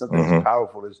time as something as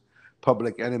powerful as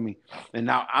Public Enemy, and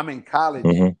now I'm in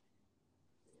college,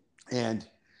 and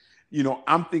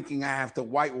I'm thinking I have to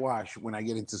whitewash when I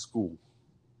get into school.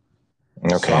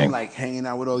 Okay. So I'm like hanging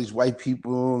out with all these white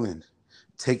people and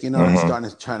taking on,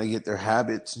 trying to get their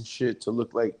habits and shit to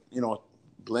look like,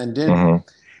 blend in.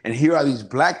 And here are these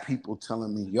black people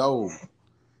telling me, yo,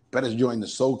 better join the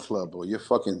Soul Club or you're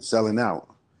fucking selling out.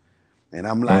 And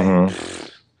I'm like,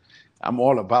 I'm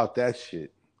all about that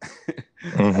shit.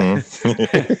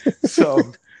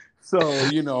 So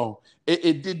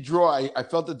it did draw. I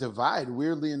felt a divide,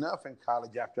 weirdly enough, in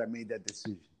college after I made that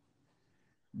decision.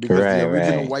 Because the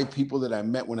original white people that I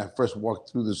met when I first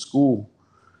walked through the school,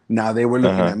 now they were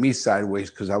looking at me sideways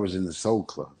because I was in the Soul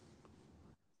Club.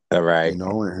 All right.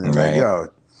 And like, yo,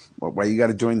 why you got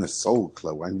to join the Soul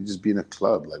Club? Why don't you just be in a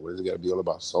club? Like, what does it got to be all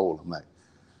about soul? I'm like,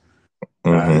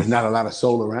 there's not a lot of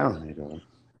soul around here,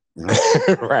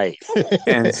 right.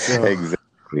 And so,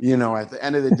 exactly. At the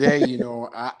end of the day,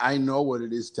 I know what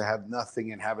it is to have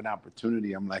nothing and have an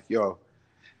opportunity. I'm like, yo,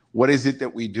 what is it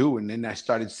that we do? And then I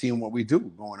started seeing what we do,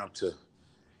 going up to,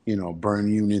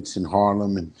 burn units in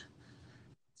Harlem and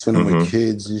swimming with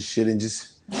kids and shit, and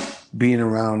just being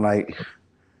around like,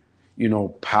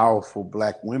 powerful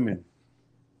black women,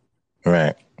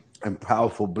 right, and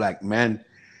powerful black men,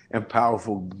 and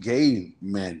powerful gay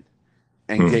men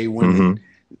and gay women.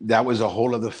 That was a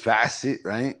whole other facet,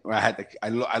 right? Where I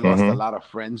lost a lot of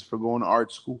friends for going to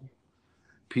art school.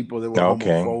 People that were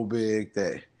homophobic,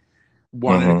 that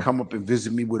wanted to come up and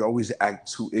visit me, would always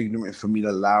act too ignorant for me to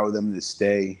allow them to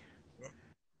stay.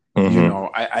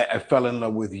 I fell in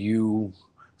love with you,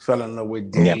 fell in love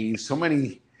with Dave. So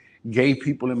many gay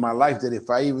people in my life that if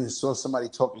I even saw somebody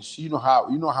talking shit, you know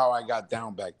how I got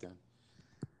down back then.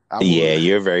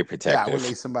 You're very protective. I would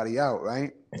lay somebody out,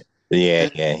 right? You're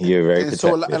very protective.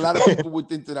 So a lot of people would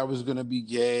think that I was gonna be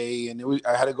gay, and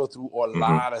I had to go through a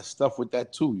lot of stuff with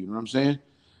that too. You know what I'm saying?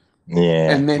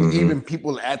 Yeah. And then even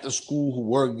people at the school who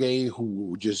were gay, who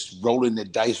were just rolling the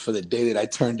dice for the day that I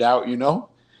turned out,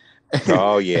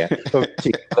 Oh yeah.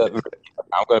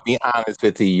 I'm gonna be honest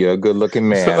with you. You're a good-looking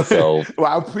man. So well,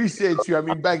 I appreciate you. I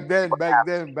mean, back then.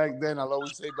 I'll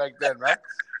always say back then, right?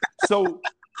 So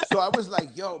I was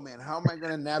like, yo, man, how am I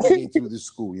gonna navigate through this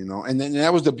school? And then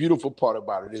that was the beautiful part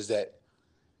about it, is that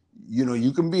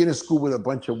you can be in a school with a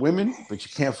bunch of women, but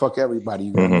you can't fuck everybody.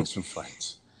 You gotta make some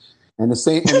friends. And the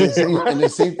same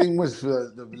thing was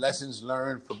for the lessons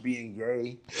learned for being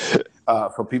gay,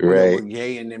 for people that were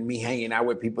gay, and then me hanging out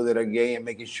with people that are gay and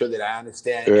making sure that I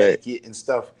understand etiquette and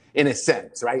stuff in a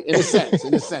sense, right? In a sense,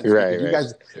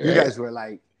 because you guys were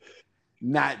like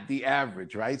not the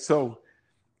average, right? So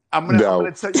I'm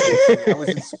gonna tell you this. I was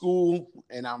in school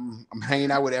and I'm hanging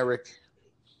out with Eric,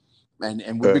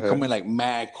 and we're becoming like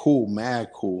mad cool.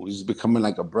 He's becoming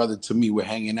like a brother to me. We're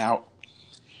hanging out.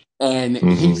 And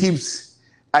he keeps,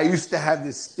 I used to have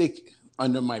this stick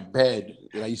under my bed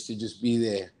that I used to just be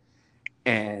there.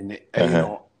 And,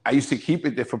 I used to keep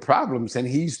it there for problems. And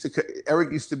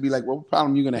Eric used to be like, what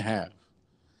problem are you going to have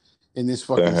in this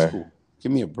fucking school?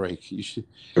 Give me a break. You should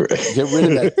get rid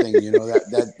of that thing.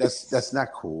 That's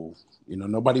not cool.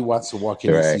 Nobody wants to walk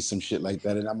in and see some shit like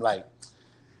that. And I'm like,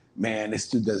 man, this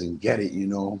dude doesn't get it,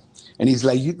 And he's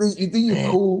like, you think you're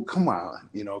cool? Come on,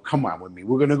 come on with me.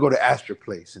 We're gonna go to Astor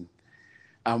Place and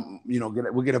we'll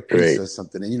get a pizza or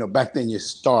something. And back then you're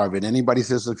starving. Anybody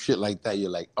says some shit like that, you're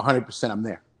like, 100% I'm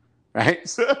there, right?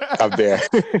 So, I'm there.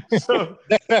 so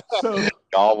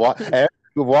y'all walk down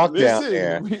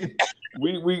there.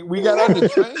 We got on the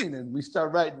train and we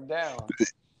start writing down.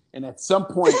 And at some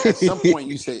point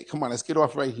you say, come on, let's get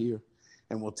off right here.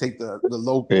 And we'll take the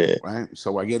local, right?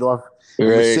 So I get off.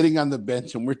 We're sitting on the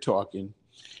bench and we're talking.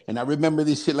 And I remember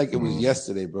this shit like it was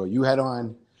yesterday, bro. You had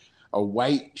on a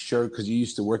white shirt because you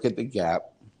used to work at the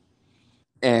Gap.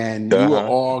 And you were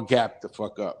all gapped the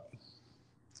fuck up.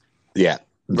 Yeah,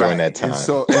 during that time.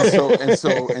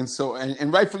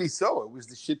 And rightfully so. It was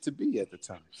the shit to be at the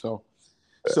time. So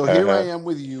here I am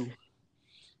with you.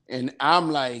 And I'm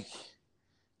like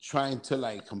trying to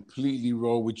like completely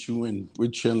roll with you, and we're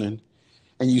chilling.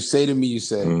 And you say to me, you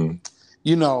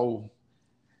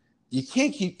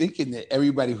can't keep thinking that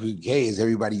everybody who's gay is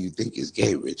everybody you think is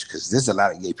gay, Rich, because there's a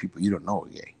lot of gay people you don't know are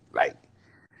gay. Like,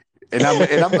 and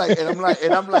I'm like,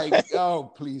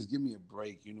 oh, please give me a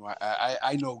break.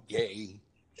 I know gay,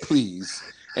 please.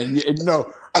 And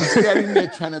no, I'm standing there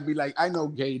trying to be like, I know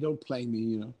gay, don't play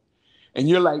me, And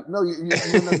you're like, no, you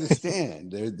don't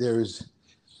understand.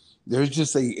 there's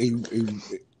just a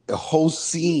whole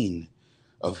scene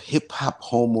of hip hop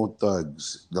homo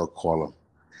thugs, they'll call them,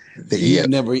 that you've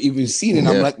never even seen. And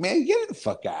I'm like, man, get the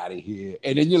fuck out of here.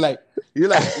 And then you're like,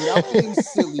 without being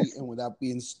silly and without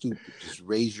being stupid, just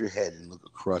raise your head and look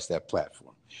across that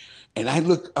platform. And I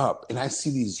look up and I see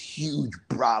these huge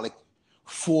brolic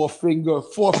four finger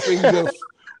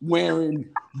wearing,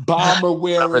 bomber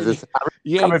wearing,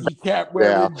 Yankee cap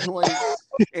wearing joints.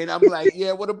 And I'm like,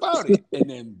 yeah, what about it? And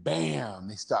then bam,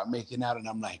 they start making out, and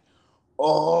I'm like,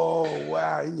 oh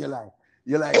wow. And you're like,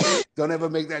 don't ever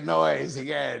make that noise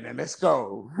again, and let's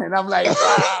go. And I'm like,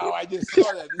 wow, I just saw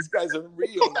that. These guys are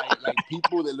real, like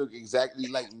people that look exactly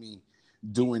like me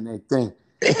doing their thing.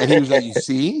 And he was like, you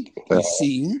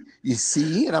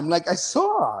see? And I'm like, I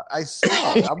saw.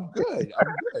 I'm good.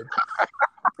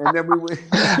 And then we went.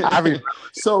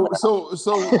 So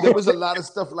there was a lot of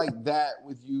stuff like that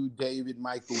with you, David,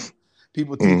 Michael.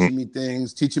 People teaching me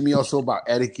things, teaching me also about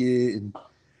etiquette and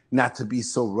not to be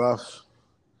so rough.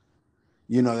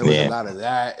 You know, there was a lot of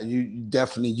that, and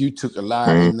you took a lot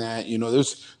in that. You know,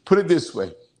 put it this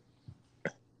way.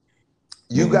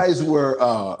 You guys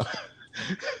were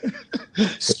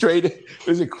straight.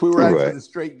 There's a queer eye for the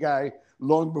straight guy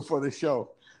long before the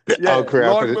show. Yeah,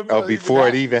 before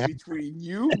it even happened. Between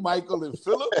you, Michael, and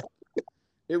Philip,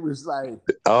 it was like,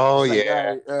 all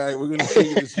right, we're gonna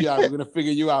figure this out. We're gonna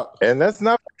figure you out. And let's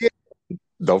not forget.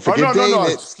 Don't forget David. No.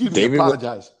 Excuse me.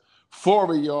 Apologize.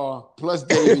 4 of y'all plus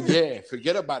David. Yeah,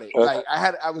 forget about it. Like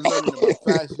I was learning about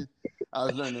fashion. I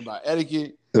was learning about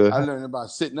etiquette. I was learning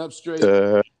about sitting up straight.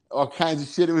 All kinds of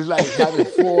shit. It was like having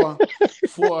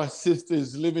four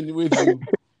sisters living with you,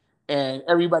 and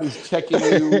everybody's checking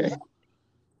you.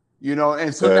 You know,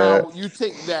 and so now you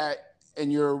take that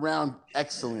and you're around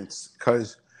excellence,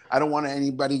 because I don't want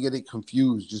anybody get it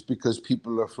confused just because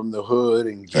people are from the hood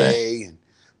and gay and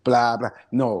blah, blah.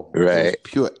 No, it was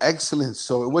pure excellence.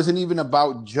 So it wasn't even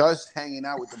about just hanging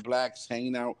out with the blacks,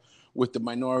 hanging out with the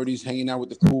minorities, hanging out with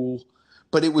the cool,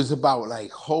 but it was about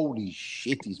like, holy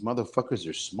shit, these motherfuckers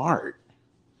are smart.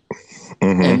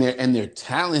 And they're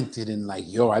talented, and like,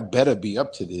 yo, I better be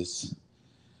up to this.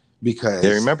 Because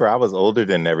remember, I was older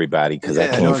than everybody because I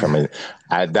came from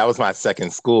that was my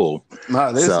second school.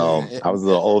 No, so I was a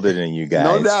little older than you guys.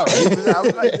 No doubt. I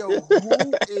was like, yo,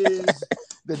 who is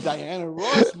the Diana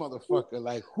Ross motherfucker?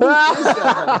 Like, who is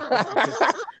that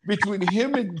motherfucker? Between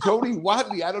him and Jody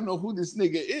Watley, I don't know who this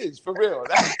nigga is, for real.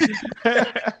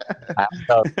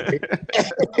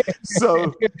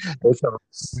 So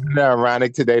it's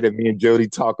ironic today that me and Jody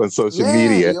talk on social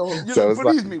media. So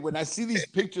believe me, when I see these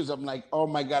pictures, I'm like, oh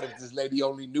my God, if this lady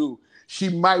only knew, she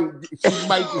might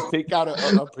just take out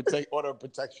order of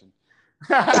protection.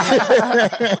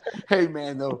 Hey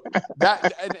man, though,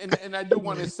 that and I do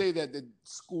want to say that the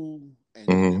school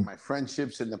and my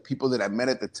friendships and the people that I met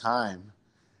at the time,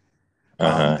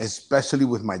 especially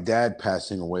with my dad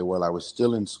passing away while I was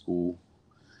still in school,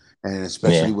 and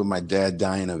especially with my dad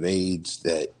dying of AIDS,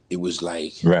 that it was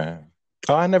like, oh,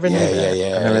 I never knew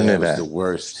that. I never knew that. Was the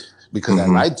worst, because I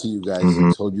lied to you guys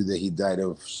and told you that he died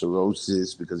of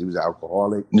cirrhosis because he was an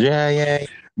alcoholic.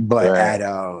 But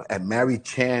at Mary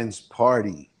Chan's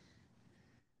party,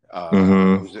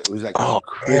 it was like a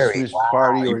Christmas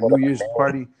party or New Year's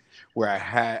party, where I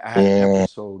had an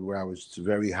episode where I was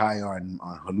very high on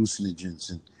hallucinogens,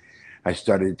 and I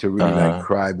started to really like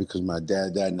cry because my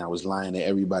dad died, and I was lying to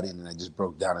everybody, and then I just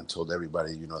broke down and told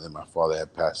everybody, you know, that my father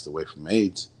had passed away from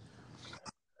AIDS.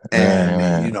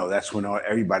 And you know, that's when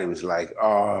everybody was like,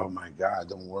 oh my God,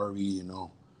 don't worry, you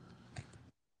know,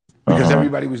 because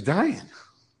everybody was dying.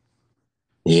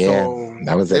 So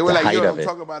that was they were like, yo, don't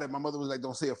talk about it. My mother was like,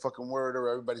 don't say a fucking word or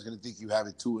everybody's gonna think you have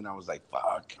it too. And I was like,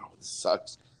 fuck, oh, this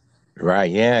sucks.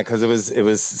 Right, yeah, because it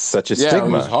was such a stigma.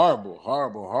 It was horrible.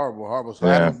 So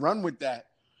I had to run with that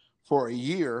for a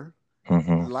year,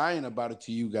 lying about it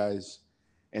to you guys.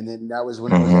 And then that was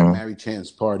when I was at Mary Chan's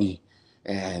party.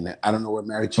 And I don't know where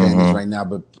Mary Chan is right now,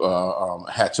 but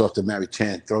hats off to Mary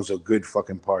Chan. Throws a good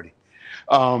fucking party.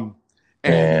 And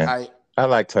I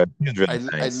liked her.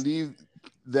 I leave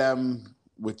them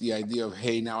with the idea of,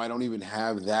 hey, now I don't even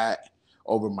have that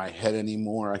over my head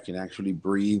anymore. I can actually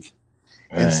breathe.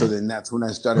 And so then that's when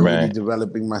I started really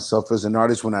developing myself as an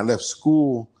artist. When I left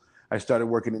school, I started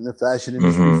working in the fashion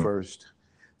industry first.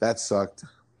 That sucked.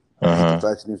 I hate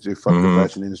the fashion industry. Fuck the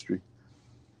fashion industry.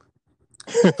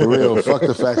 For real, fuck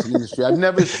the fashion industry. I've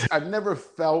never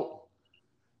felt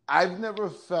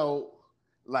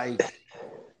like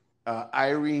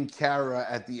Irene Cara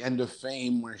at the end of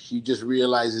Fame, where she just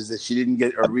realizes that she didn't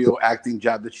get a real acting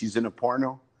job, that she's in a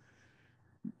porno.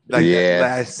 Like that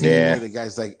last scene where the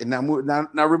guy's like, and now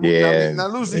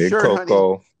lose the shirt,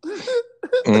 Coco.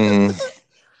 honey.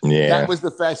 That was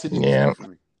the fashion industry for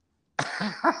me.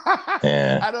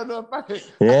 I don't know if I could.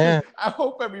 I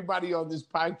hope everybody on this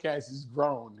podcast is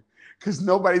grown, because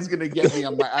nobody's gonna get me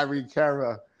on my Ivory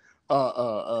Cara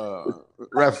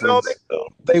reference.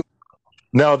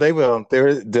 No, they will.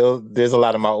 There's a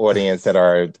lot of my audience that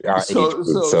are age group,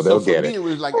 so they'll get it. It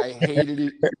was like I hated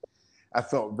it. I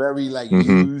felt very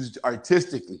used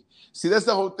artistically. See, that's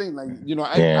the whole thing. Like, you know,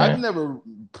 I've never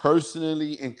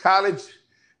personally in college.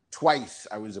 Twice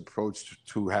I was approached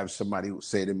to have somebody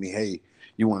say to me, "Hey,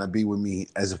 you want to be with me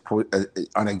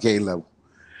on a gay level?"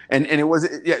 And it was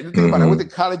think about it. I went to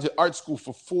college at art school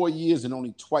for 4 years, and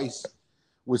only twice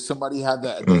would somebody have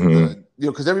that. You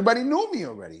know, because everybody knew me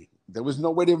already. There was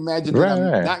no way to imagine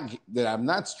that I'm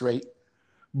not straight.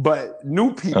 But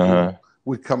new people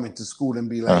would come into school and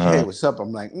be like, "Hey, what's up?"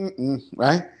 I'm like,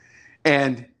 right?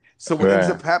 And so what ends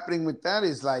up happening with that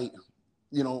is like,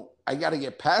 you know, I got to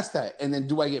get past that. And then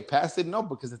do I get past it? No,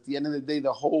 because at the end of the day,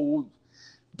 the whole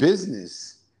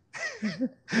business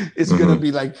is going to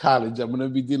be like college. I'm going to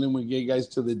be dealing with gay guys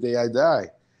till the day I die.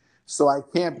 So I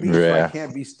can't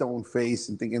be stone faced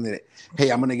and thinking that,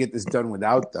 hey, I'm going to get this done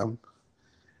without them.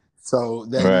 So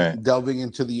then delving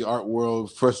into the art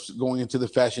world, first going into the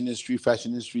fashion industry.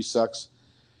 Fashion industry sucks.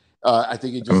 I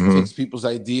think it just takes people's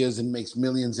ideas and makes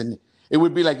millions. And it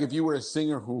would be like if you were a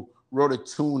singer who wrote a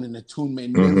tune and the tune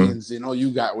made millions, and all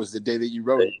you got was the day that you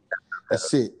wrote it.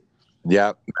 That's it.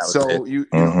 Yep. So you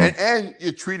know, and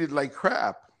you're treated like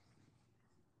crap.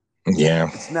 Yeah.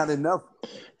 It's not enough.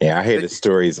 Yeah, I hear the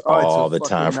stories all the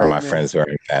time from my friends who are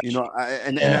in fashion. You know,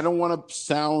 and I don't want to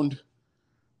sound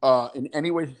in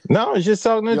any way. No, it's just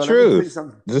telling the truth.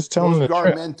 Just telling the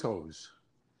truth. Garmentos.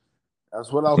 That's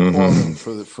what I'll call them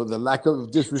for the lack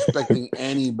of disrespecting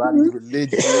anybody's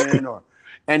religion or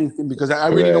anything, because I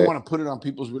really don't want to put it on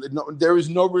people's religion. No, there is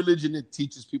no religion that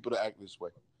teaches people to act this way.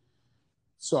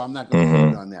 So I'm not going to put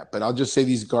it on that. But I'll just say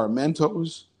these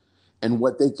garmentos and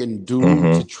what they can do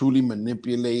to truly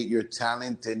manipulate your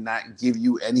talent and not give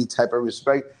you any type of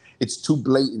respect. It's too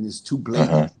blatant. It's too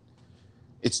blatant.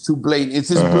 It's too blatant. It's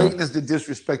as blatant as the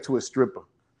disrespect to a stripper.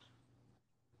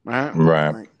 Right?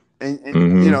 Like, and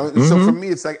you know, so for me,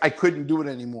 it's like I couldn't do it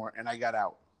anymore, and I got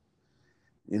out.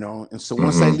 You know, and so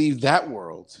once I leave that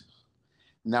world,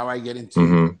 now I get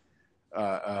into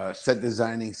set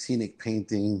designing, scenic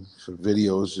painting for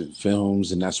videos and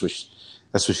films, and that's what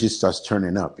she starts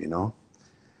turning up. You know,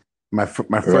 my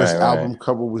first album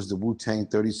cover was the Wu-Tang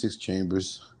 36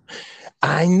 Chambers.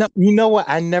 I know. You know what?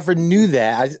 I never knew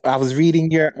that. I was reading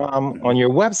your on your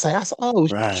website. I said, "Oh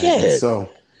shit!" And so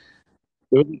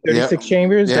it was 36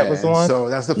 Chambers. That was the one. So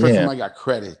that's the first time I got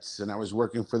credits, and I was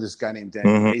working for this guy named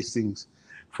Daniel Hastings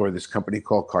for this company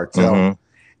called Cartel,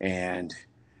 and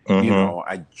you know,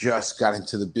 I just got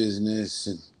into the business,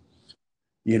 and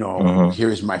you know,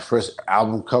 here's my first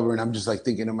album cover, and I'm just like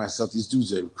thinking to myself, these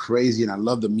dudes are crazy, and I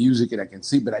love the music, and I can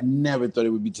see, but I never thought it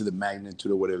would be to the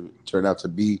magnitude of what it turned out to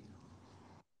be.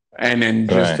 And then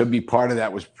just to be part of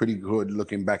that was pretty good.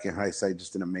 Looking back in hindsight,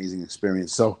 just an amazing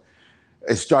experience. So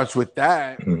it starts with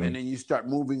that, and then you start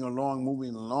moving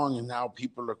along, and now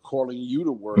people are calling you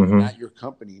to work, not your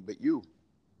company, but you.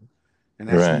 And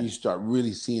that's when you start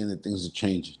really seeing that things are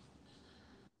changing.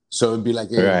 So it'd be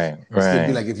like, it'd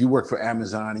be like if you work for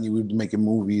Amazon and you would be making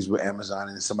movies with Amazon,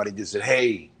 and somebody just said,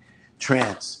 "Hey,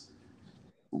 Trance,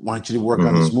 why don't you work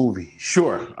on this movie?"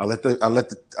 Sure, I'll let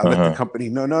the company.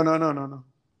 No,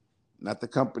 not the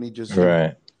company, just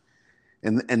you.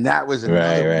 And that was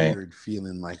another weird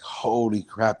feeling. Like, holy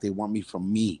crap, they want me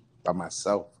from me by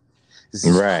myself. This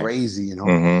is crazy, you know.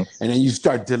 And then you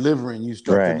start delivering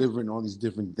all these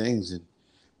different things and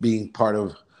being part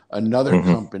of another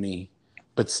company,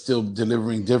 but still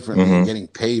delivering differently and getting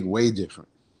paid way different,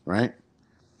 right?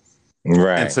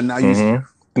 And so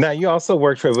now you also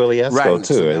worked for Willie Esco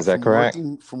too. So is that correct?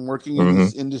 Working in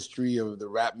this industry of the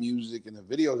rap music and the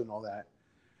videos and all that.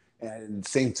 And at the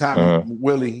same time,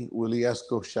 Willie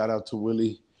Esco, shout out to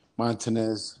Willie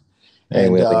Montanez. Hey,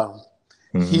 and Willie.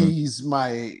 He's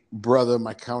my brother,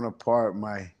 my counterpart,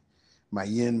 my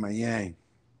yin, my yang.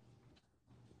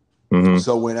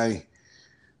 So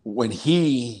when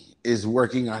he is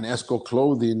working on Esco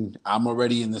clothing, I'm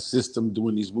already in the system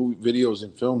doing these movie videos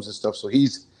and films and stuff. So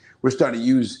we're starting to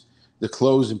use the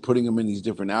clothes and putting them in these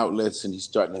different outlets, and he's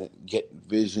starting to get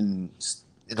vision,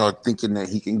 you know, thinking that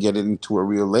he can get it into a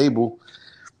real label.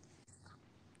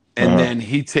 And then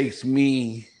he takes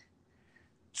me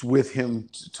with him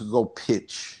to go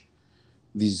pitch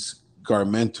these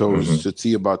garmentos to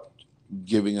see about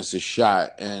giving us a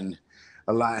shot. And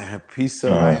Peace to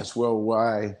Alliance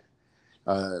Worldwide,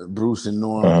 Bruce and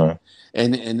Norm.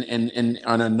 And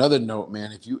on another note,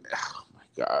 man, if you, oh my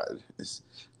God,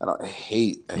 I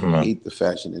hate the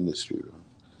fashion industry.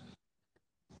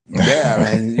 Yeah,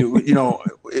 man. You know,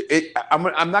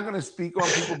 I'm not gonna speak on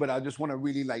people, but I just want to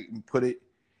really like put it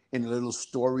in a little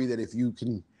story that if you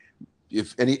can,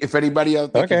 if anybody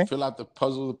out there can fill out the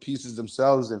puzzle pieces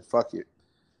themselves, then fuck it.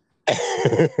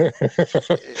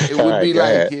 It would be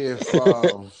like if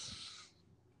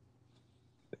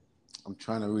I'm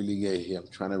trying to really get here. I'm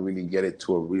trying to really get it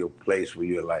to a real place where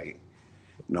you're like,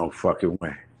 no fucking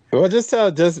way. Well, just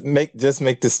make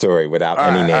the story without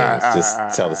any names. Just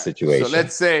tell the situation. So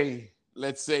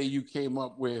let's say you came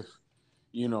up with,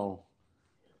 you know,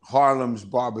 Harlem's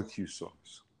barbecue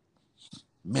sauce.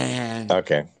 Man.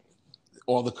 Okay.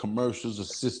 All the commercials of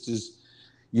sisters,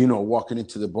 you know, walking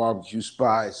into the barbecue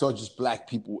spot. It's all just black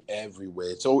people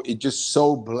everywhere. So it's just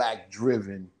so black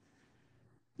driven.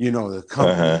 You know, the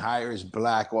company hires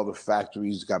black, all the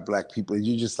factories got black people. And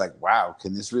you're just like, wow,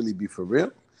 can this really be for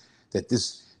real? That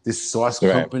this sauce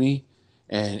company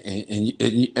and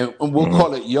we'll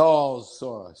call it y'all's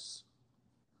sauce.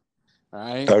 All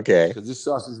right? Okay. Because this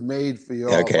sauce is made for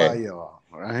y'all by y'all.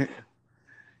 All right?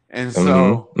 And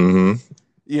so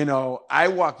you know, I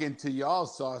walk into y'all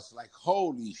sauce like,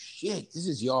 holy shit, this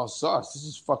is y'all sauce. This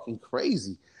is fucking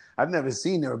crazy. I've never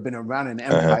been around an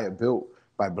empire built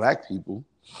by black people.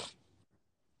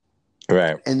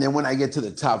 Right. And then when I get to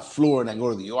the top floor and I go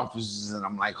to the offices and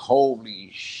I'm like, holy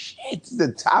shit,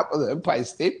 the top of the Empire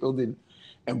State Building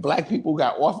and black people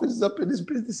got offices up in this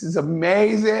business is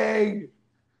amazing.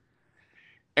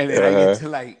 And then I get to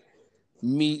like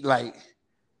meet like,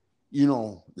 you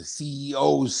know, the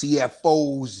CEOs,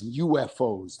 CFOs, and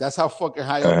UFOs. That's how fucking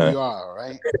high up we are,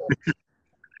 right?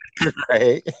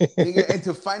 Right. And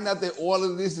to find out that all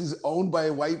of this is owned by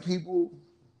white people,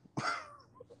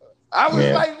 I was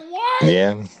like, what?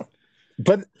 Yeah.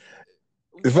 But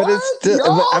it's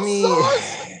still, I mean,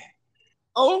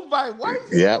 owned by white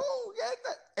people? Yep.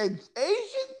 And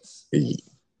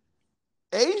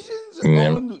Asians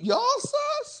own y'all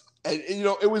sauce? And, you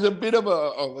know, it was a bit of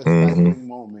a stifling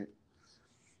moment.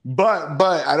 But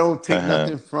I don't take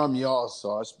nothing from y'all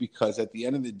sauce because at the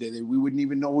end of the day, we wouldn't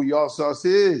even know who y'all sauce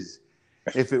is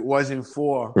if it wasn't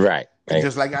for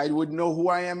just like I wouldn't know who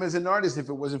I am as an artist if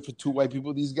it wasn't for two white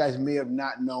people. These guys may have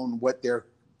not known what their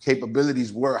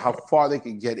capabilities were, how far they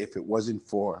could get if it wasn't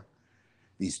for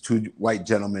these two white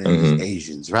gentlemen and these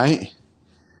Asians, right?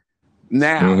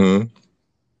 Now,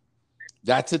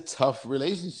 that's a tough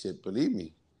relationship, believe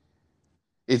me.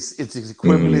 It's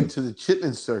equivalent to the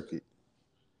Chitlin circuit.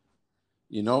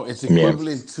 You know, it's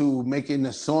equivalent to making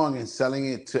a song and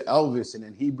selling it to Elvis and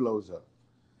then he blows up.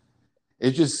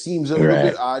 It just seems a little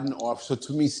bit odd and off. So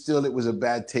to me, still, it was a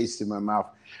bad taste in my mouth.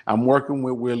 I'm working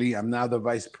with Willie. I'm now the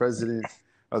vice president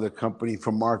of the company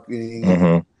for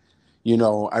marketing. You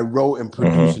know, I wrote and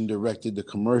produced and directed the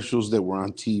commercials that were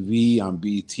on TV, on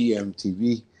BT,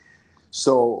 MTV.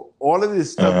 So all of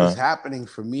this stuff is happening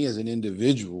for me as an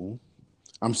individual.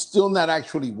 I'm still not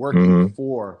actually working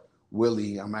for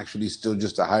Willie. I'm actually still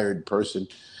just a hired person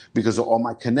because of all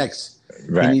my connects.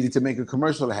 He needed to make a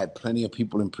commercial. I had plenty of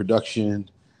people in production,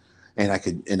 and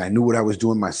I knew what I was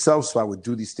doing myself, so I would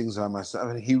do these things on myself.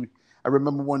 And I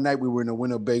remember one night we were in a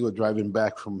Winnebago driving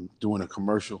back from doing a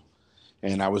commercial,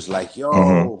 and I was like,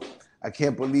 "Yo, I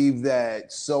can't believe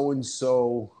that so and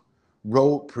so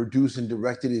wrote, produced, and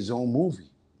directed his own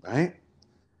movie, right?"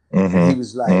 And he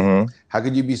was like, how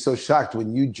could you be so shocked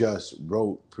when you just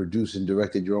wrote, produced, and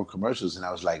directed your own commercials? And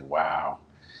I was like, wow,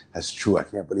 that's true. I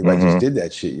can't believe I just did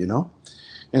that shit, you know?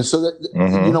 And so, that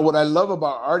you know, what I love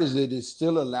about art is that it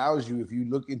still allows you, if you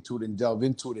look into it and delve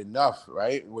into it enough,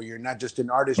 right? Where you're not just an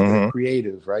artist, you're a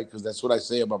creative, right? Because that's what I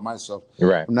say about myself.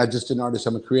 Right. I'm not just an artist,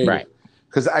 I'm a creative.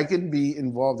 Because I can be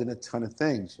involved in a ton of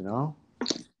things, you know?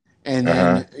 And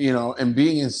then, you know, and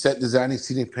being in set designing,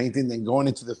 scenic painting, then going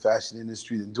into the fashion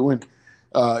industry and doing,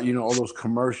 you know, all those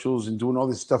commercials and doing all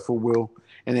this stuff for Will.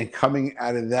 And then coming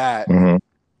out of that,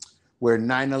 where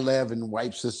 9/11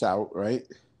 wipes us out, right?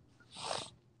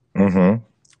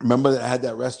 Remember that I had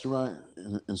that restaurant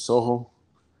in Soho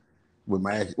with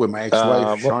my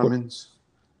ex-wife, Charmin's?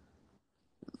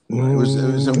 It was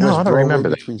in West Broadway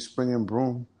between Spring and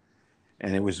Broome.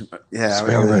 And it was, I had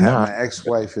my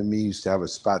ex-wife and me used to have a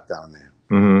spot down there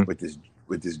with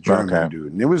this German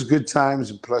dude. And it was good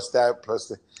times, and plus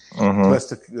the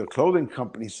clothing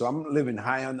company. So I'm living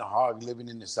high on the hog, living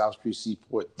in the South Street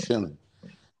Seaport, chilling.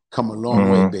 Come a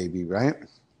long way, baby, right?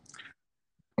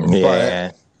 Yeah.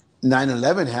 But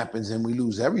 9/11 happens and we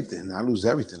lose everything. I lose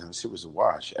everything. It was a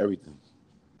wash, everything.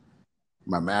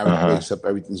 My marriage breaks up,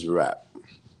 everything's a wrap.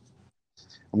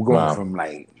 I'm going from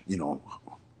like,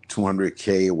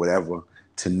 200K or whatever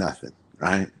to nothing,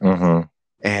 right?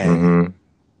 And,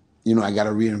 I got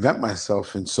to reinvent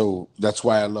myself. And so that's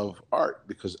why I love art,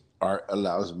 because art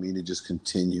allows me to just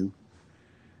continue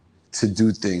to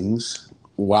do things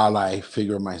while I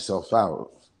figure myself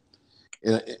out.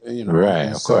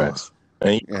 Right, of course.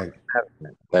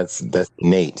 That's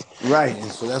innate. Right.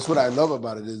 And so that's what I love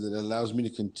about it, is that it allows me to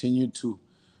continue to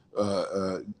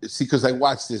see, because I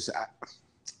watch this.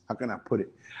 How can I put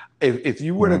it? If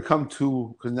you were to come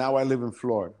to, because now I live in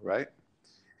Florida, right?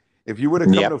 If you were to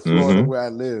come to Florida where I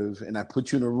live, and I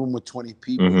put you in a room with 20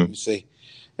 people, and you say,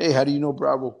 hey, how do you know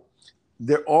Bravo?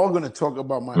 They're all going to talk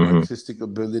about my artistic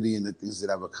ability and the things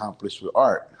that I've accomplished with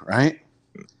art, right?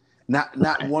 Not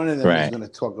one of them is going to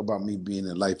talk about me being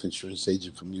a life insurance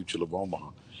agent for Mutual of Omaha.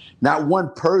 Not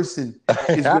one person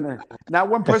is going to, not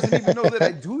one person even know that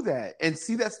I do that. And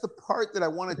see, that's the part that I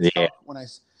want to tell when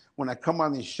I come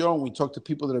on this show and we talk to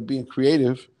people that are being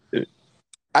creative.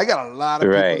 I got a lot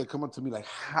of people that come up to me like,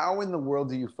 how in the world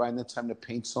do you find the time to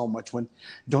paint so much when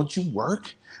don't you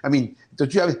work? I mean,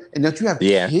 don't you have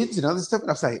kids and other stuff? And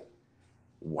I was like,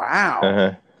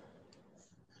 wow.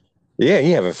 Yeah,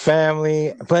 you have a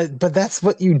family, but that's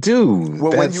what you do.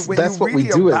 Well, that's when what really we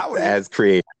do as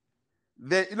creators.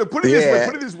 Then, put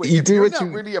it this way. If you're not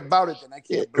really about it, then I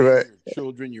can't blame your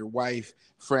children, your wife,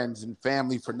 friends, and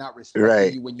family for not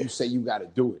respecting you when you say you got to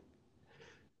do it.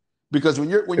 Because when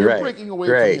you're breaking away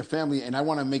from your family, and I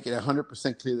want to make it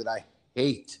 100% clear that I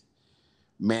hate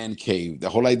man cave. The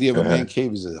whole idea of a man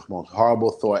cave is the most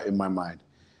horrible thought in my mind.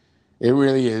 It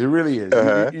really is. It really is.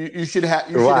 You should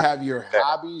have your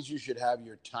hobbies. You should have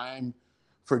your time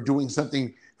for doing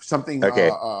something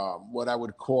what I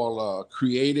would call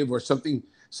creative, or something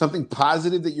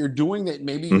positive that you're doing that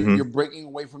maybe you're breaking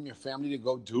away from your family to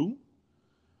go do.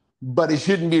 But it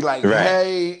shouldn't be like,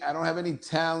 hey, I don't have any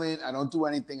talent. I don't do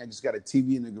anything. I just got a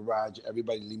TV in the garage.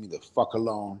 Everybody leave me the fuck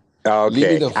alone. Okay. Leave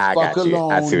me the fuck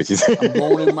alone. I see what you're saying. I'm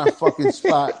going in my fucking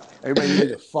spot. Everybody leave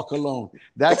me the fuck alone.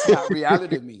 That's not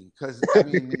reality to me. Because, I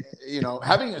mean,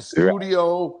 having a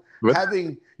studio,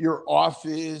 having your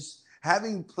office,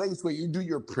 having a place where you do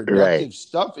your productive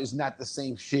stuff is not the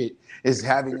same shit as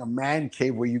having a man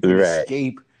cave where you can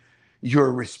escape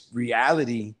your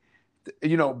reality.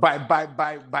 By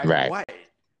what?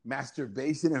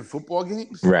 Masturbation and football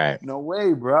games? Right. No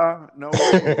way, bro. No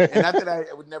way. And not that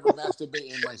I would never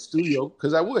masturbate in my studio,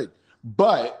 because I would.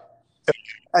 But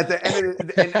at the end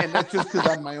of and that's just because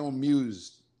I'm my own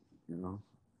muse.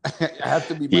 I have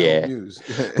to be my own muse.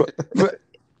 but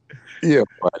yeah,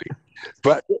 buddy.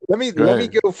 But let me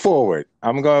go forward.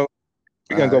 We're gonna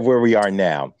go where we are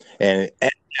now, and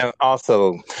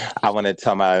also, I want to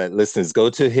tell my listeners,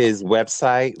 go to his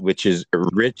website, which is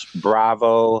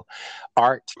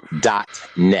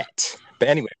richbravoart.net. But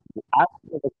anyway, I don't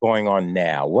know what's going on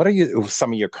now. What are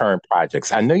some of your current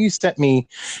projects? I know you've sent me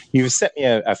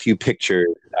a few pictures.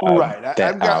 I've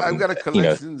got a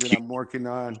collection that I'm working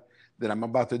on, that I'm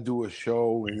about to do a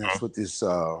show, and that's what this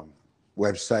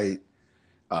website.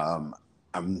 I'm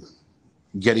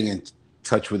getting in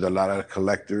touch with a lot of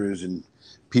collectors and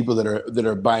people that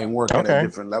are buying work at a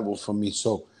different level from me.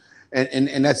 So,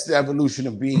 and that's the evolution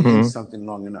of being in something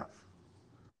long enough.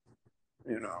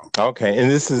 Okay,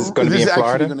 and this is going to be in Florida? This is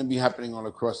actually going to be happening all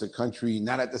across the country,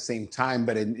 not at the same time,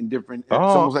 but in different. It's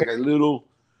almost like a little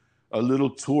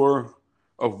tour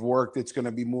of work that's going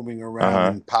to be moving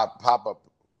around and pop up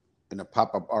in a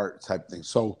pop-up art type thing.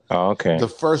 So,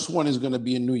 the first one is going to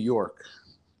be in New York.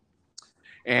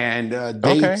 And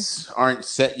dates aren't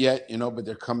set yet, but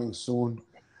they're coming soon.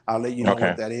 I'll let you know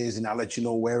what that is, and I'll let you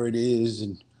know where it is,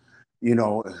 and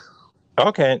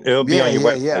Okay, it'll be on your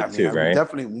website too, right? I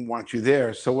definitely want you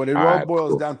there. So what it all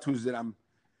boils down to is that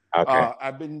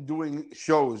I've been doing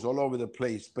shows all over the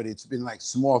place, but it's been like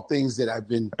small things that I've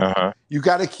been. You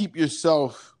got to keep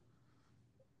yourself,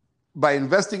 by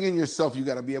investing in yourself. You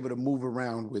got to be able to move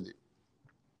around with it.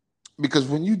 Because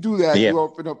when you do that, you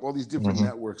open up all these different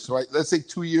networks. So let's say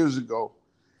 2 years ago,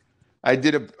 I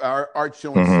did our art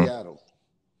show in Seattle.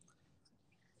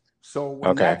 So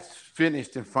when that's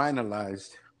finished and finalized,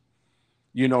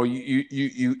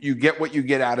 you get what you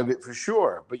get out of it for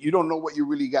sure. But you don't know what you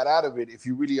really got out of it if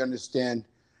you really understand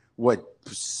what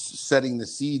setting the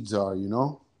seeds are,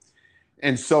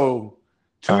 And so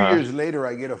 2 years later,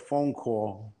 I get a phone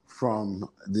call from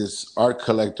this art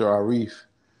collector, Arif.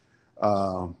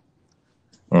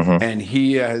 And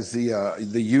he has the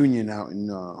union out in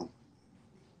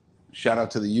shout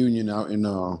out to the union out in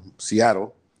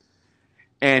Seattle.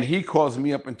 And he calls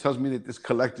me up and tells me that this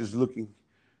collector is looking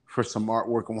for some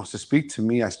artwork and wants to speak to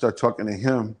me. I start talking to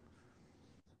him,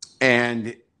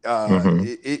 and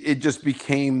it just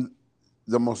became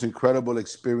the most incredible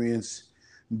experience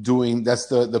doing. That's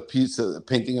the piece of the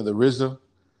painting of the RZA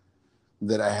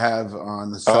that I have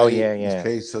on the site. Oh, yeah.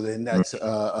 Okay, so then that's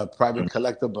a private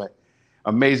collector, but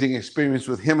amazing experience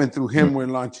with him, and through him we're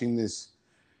launching this,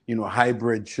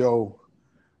 hybrid show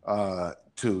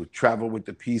to travel with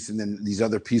the piece, and then these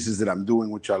other pieces that I'm doing,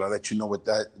 which I'll let you know what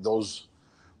those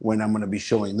when I'm going to be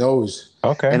showing those.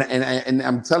 Okay. And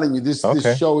I'm telling you, this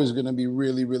show is going to be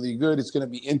really, really good. It's going to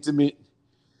be intimate,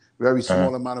 very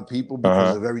small amount of people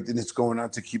because of everything that's going on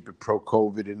to keep it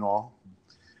pro-COVID and all.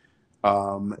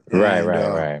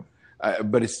 Right.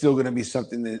 But it's still going to be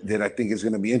something that I think is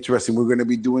going to be interesting. We're going to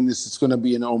be doing this. It's going to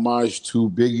be an homage to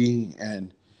Biggie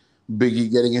and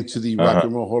Biggie getting into the Rock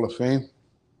and Roll Hall of Fame.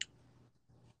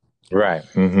 Right.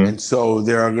 And so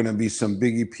there are going to be some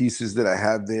Biggie pieces that I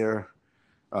have there,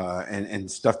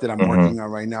 and stuff that I'm working on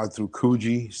right now through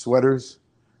Coogee Sweaters.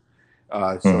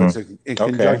 So it's in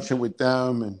conjunction with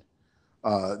them, and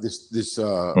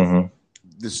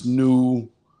this new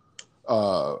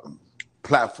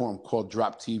platform called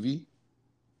Drop TV,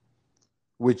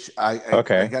 which I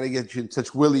got to get you in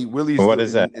touch.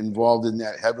 Willie's involved in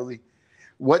that heavily.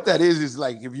 What that is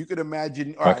like, if you could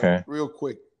imagine, all right, real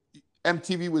quick,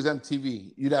 MTV was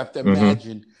MTV. You'd have to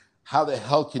imagine how the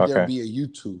hell could there be a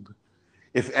YouTube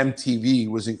if MTV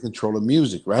was in control of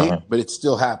music, right? But it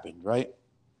still happened, right?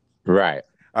 Right.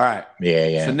 All right.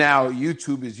 Yeah. So now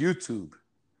YouTube is YouTube.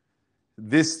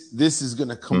 This is going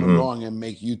to come along and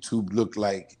make YouTube look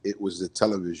like it was the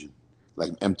television,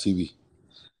 like MTV.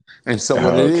 And so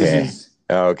what it is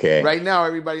right now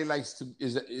everybody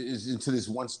is into this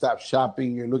one-stop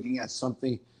shopping. You're looking at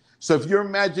something. So if you're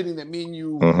imagining that me and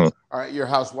you are at your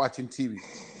house watching TV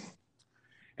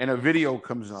and a video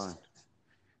comes on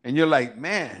and you're like,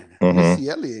 man, Missy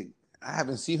Elliott, I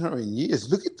haven't seen her in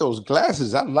years. Look at those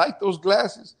glasses. I like those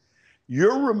glasses.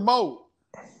 Your remote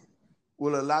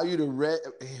will allow you to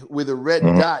with a red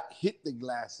dot, hit the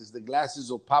glasses. The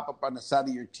glasses will pop up on the side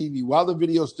of your TV while the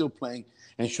video is still playing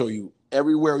and show you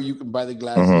everywhere you can buy the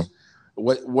glasses,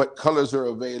 what colors are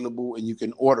available, and you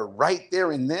can order right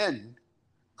there and then,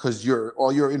 because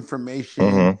all your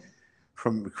information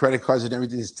from credit cards and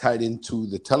everything is tied into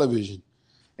the television,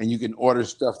 and you can order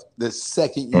stuff the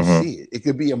second you see it. It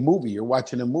could be a movie. You're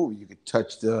watching a movie. You could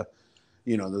touch the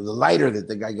lighter that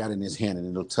the guy got in his hand, and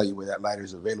it'll tell you where that lighter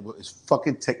is available. It's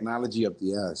fucking technology up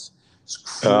the ass. It's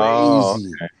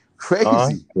crazy,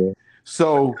 crazy.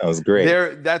 So that was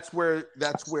great. That's where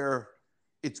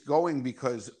it's going,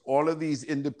 because all of these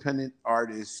independent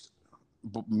artists,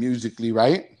 musically,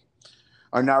 right,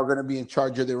 are now going to be in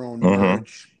charge of their own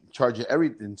merch, in charge of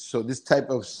everything. So this type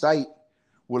of site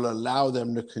will allow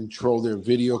them to control their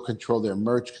video, control their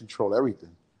merch, control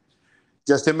everything.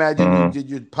 Just imagine you did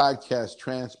your podcast,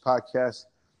 Trance Podcast,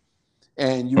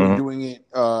 and you were doing it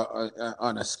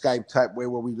on a Skype type way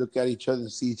where we look at each other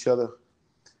and see each other,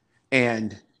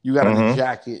 and you got on a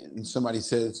jacket, and somebody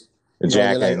says, they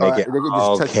could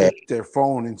just touch their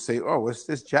phone and say, "Oh, what's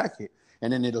this jacket?"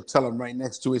 And then it'll tell them right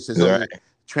next to it, says, "Oh,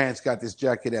 Trance got this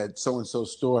jacket at so and so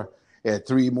store. At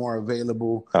 3 more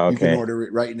available. You can order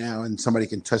it right now," and somebody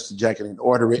can touch the jacket and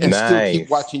order it, and still keep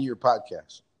watching your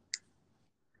podcast.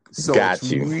 So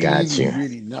it's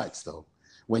really nuts, though.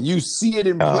 When you see it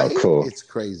in play, it's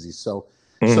crazy. So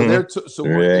what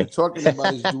they're talking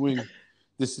about is doing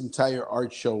this entire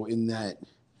art show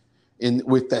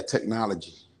with that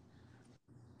technology.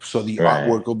 So the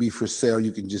artwork will be for sale.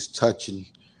 You can just touch and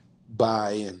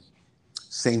buy, and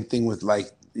same thing with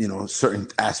certain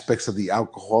aspects of the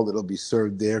alcohol that'll be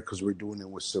served there, because we're doing it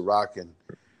with Ciroc and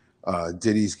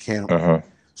Diddy's camp.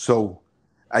 So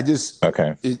I just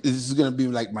this is going to be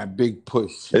like my big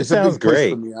push. It sounds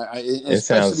great. For me.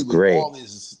 Especially with all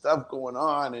this stuff going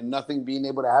on and nothing being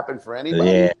able to happen for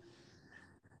anybody.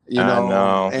 Yeah. I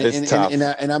know. It's tough.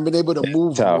 And I've been able to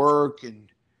move work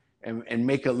and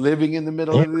make a living in the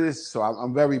middle of this. So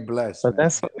I'm very blessed. But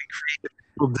that's what we creative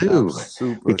people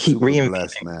do. We keep reinventing,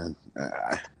 blessed, man.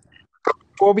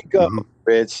 Before we go,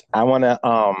 Rich, I want to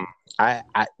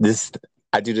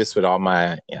I do this with all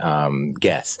my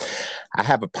guests. I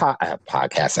have a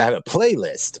podcast. I have a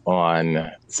playlist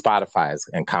on Spotify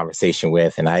and Conversation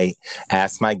With, and I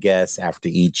ask my guests after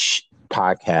each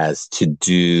podcast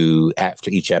after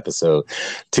each episode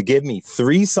to give me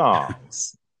 3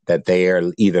 songs that they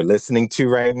are either listening to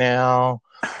right now,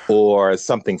 or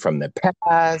something from the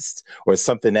past, or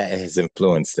something that has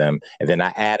influenced them. And then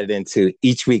I add it into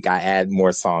each week. I add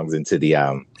more songs into the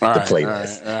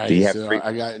playlist. All right. Do you have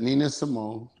I got Nina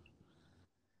Simone.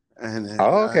 And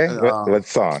Oh, okay. What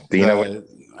song? Do you know what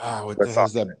what the song?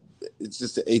 hell's that? It's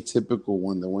just the atypical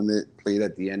one, the one that played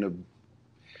at the end of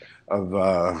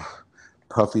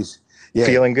Puffy's. Yeah,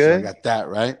 Feeling so I Good? got that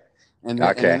right, and then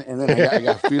Okay. I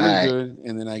got All Feeling right. Good,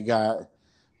 and then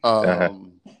Uh-huh.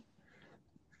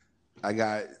 I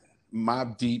got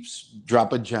Mobb Deep's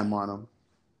Drop a Gem on them.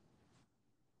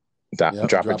 Yep,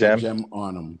 Drop a Drop a Gem? Gem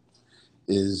on them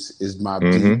is Mobb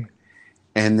Mm-hmm. Deep,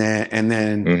 and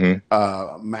then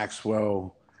Mm-hmm.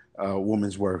 Maxwell,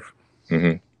 Woman's Worth.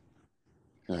 Mm-hmm.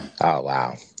 Yeah. Oh,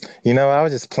 wow. I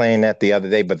was just playing that the other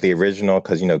day, but the original,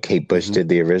 because, Kate Bush did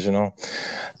the original.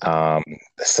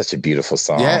 It's such a beautiful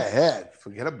song. Yeah,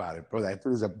 forget about it, bro. That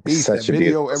was a It's beast. That such a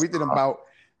video, beautiful everything song. about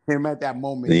him at that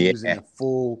moment, Yeah. he was in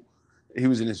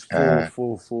his Uh,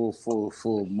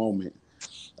 full moment.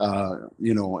 And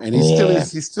yeah.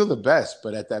 he's still the best,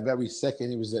 but at that very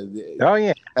second, he was at the Oh,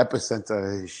 yeah.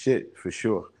 epicenter of his shit for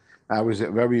sure. I was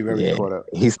very, very Yeah. caught up.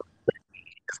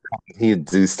 He'd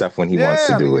do stuff when he wants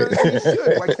Yeah, to I mean, do it. and he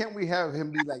should. Why can't we have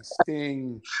him be like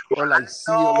Sting or like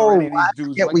Seal or any No, of these why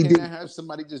dudes? can't Why we can't do? I have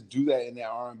somebody just do that in their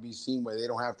R&B scene where they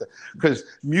don't have to? Because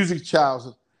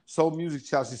Soul Music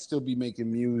Child should still be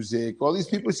making music. All these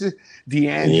people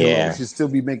D'Angelo Yeah. should still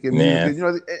be making Yeah.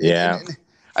 music. Yeah. And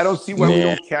I don't see why we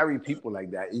Yeah. don't carry people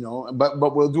like that.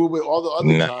 But we'll do it with all the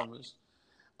other No. genres.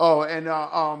 Oh, and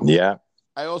Yeah.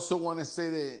 I also want to say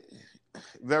that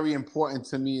very important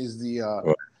to me is the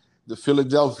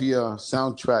Philadelphia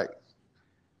soundtrack.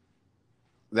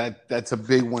 That's a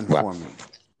big one Wow. for me.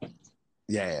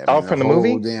 Yeah, I Oh, mean the from the whole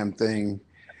movie? damn thing,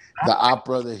 the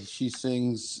opera that she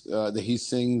sings, that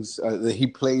he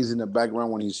plays in the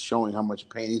background when he's showing how much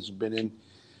pain he's been in,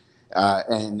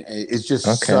 and it's just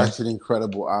Okay. such an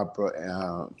incredible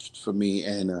opera for me,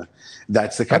 and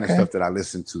that's the kind of Okay. stuff that I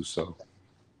listen to. So,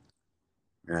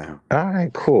 yeah. All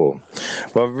right, cool.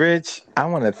 Well, Rich, I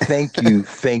want to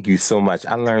thank you so much.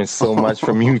 I learned so much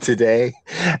from you today.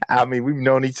 I mean, we've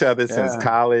known each other since Yeah.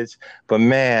 college, but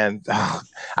man,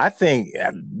 I think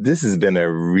this has been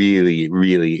a really,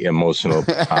 really emotional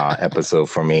episode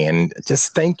for me. And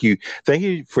just thank you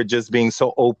for just being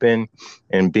so open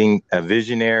and being a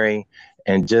visionary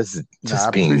and just Nah,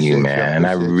 I being you, appreciate you. I man. And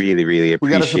I appreciate you. really, really We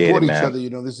got to appreciate it, support each man.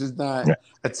 other. This is not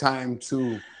a time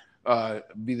to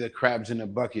be the crabs in the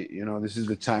bucket. This is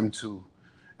the time to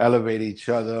elevate each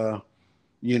other.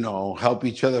 Help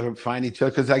each other find each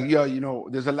other. Because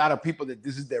there's a lot of people that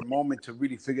this is their moment to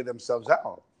really figure themselves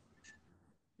out.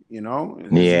 This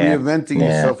Yeah, reinventing yeah.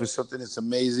 yourself is something that's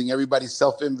amazing. Everybody's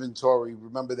self-inventory.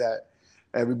 Remember that.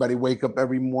 Everybody wake up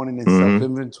every morning and Mm-hmm.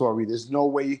 self-inventory. There's no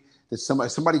way that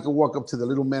somebody could walk up to the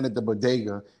little man at the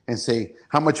bodega and say,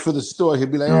 "How much for the store?" He'll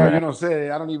be like, "Oh, Right, say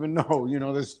I don't even know.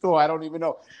 The store, I don't even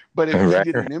know." But if he right,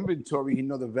 did an inventory, he'd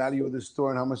know the value of the store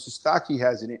and how much the stock he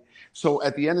has in it. So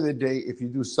at the end of the day, if you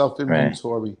do right.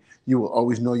 self-inventory, you will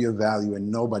always know your value,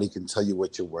 and nobody can tell you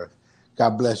what you're worth.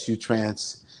 God bless you,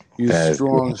 Trance. You That is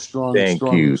strong, good. strong, Thank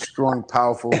strong, you. strong,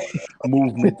 powerful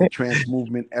movement, the trance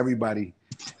movement, everybody.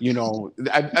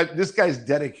 This guy's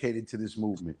dedicated to this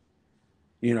movement,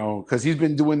 because he's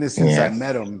been doing this since I Yeah.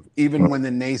 met him. Even when the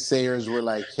naysayers were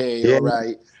like, hey, Yeah. all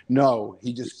right. No,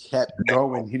 he just kept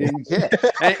going. He didn't care.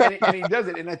 And he does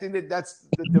it. And I think that that's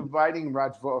the dividing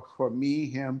rod for me,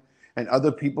 him, and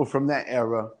other people from that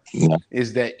era Yeah.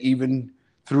 is that even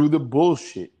through the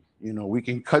bullshit, we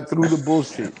can cut through the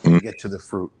bullshit and get to the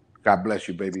fruit. God bless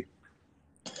you, baby.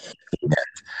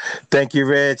 Thank you,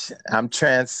 Rich. I'm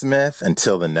Trance Smith.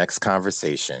 Until the next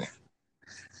conversation.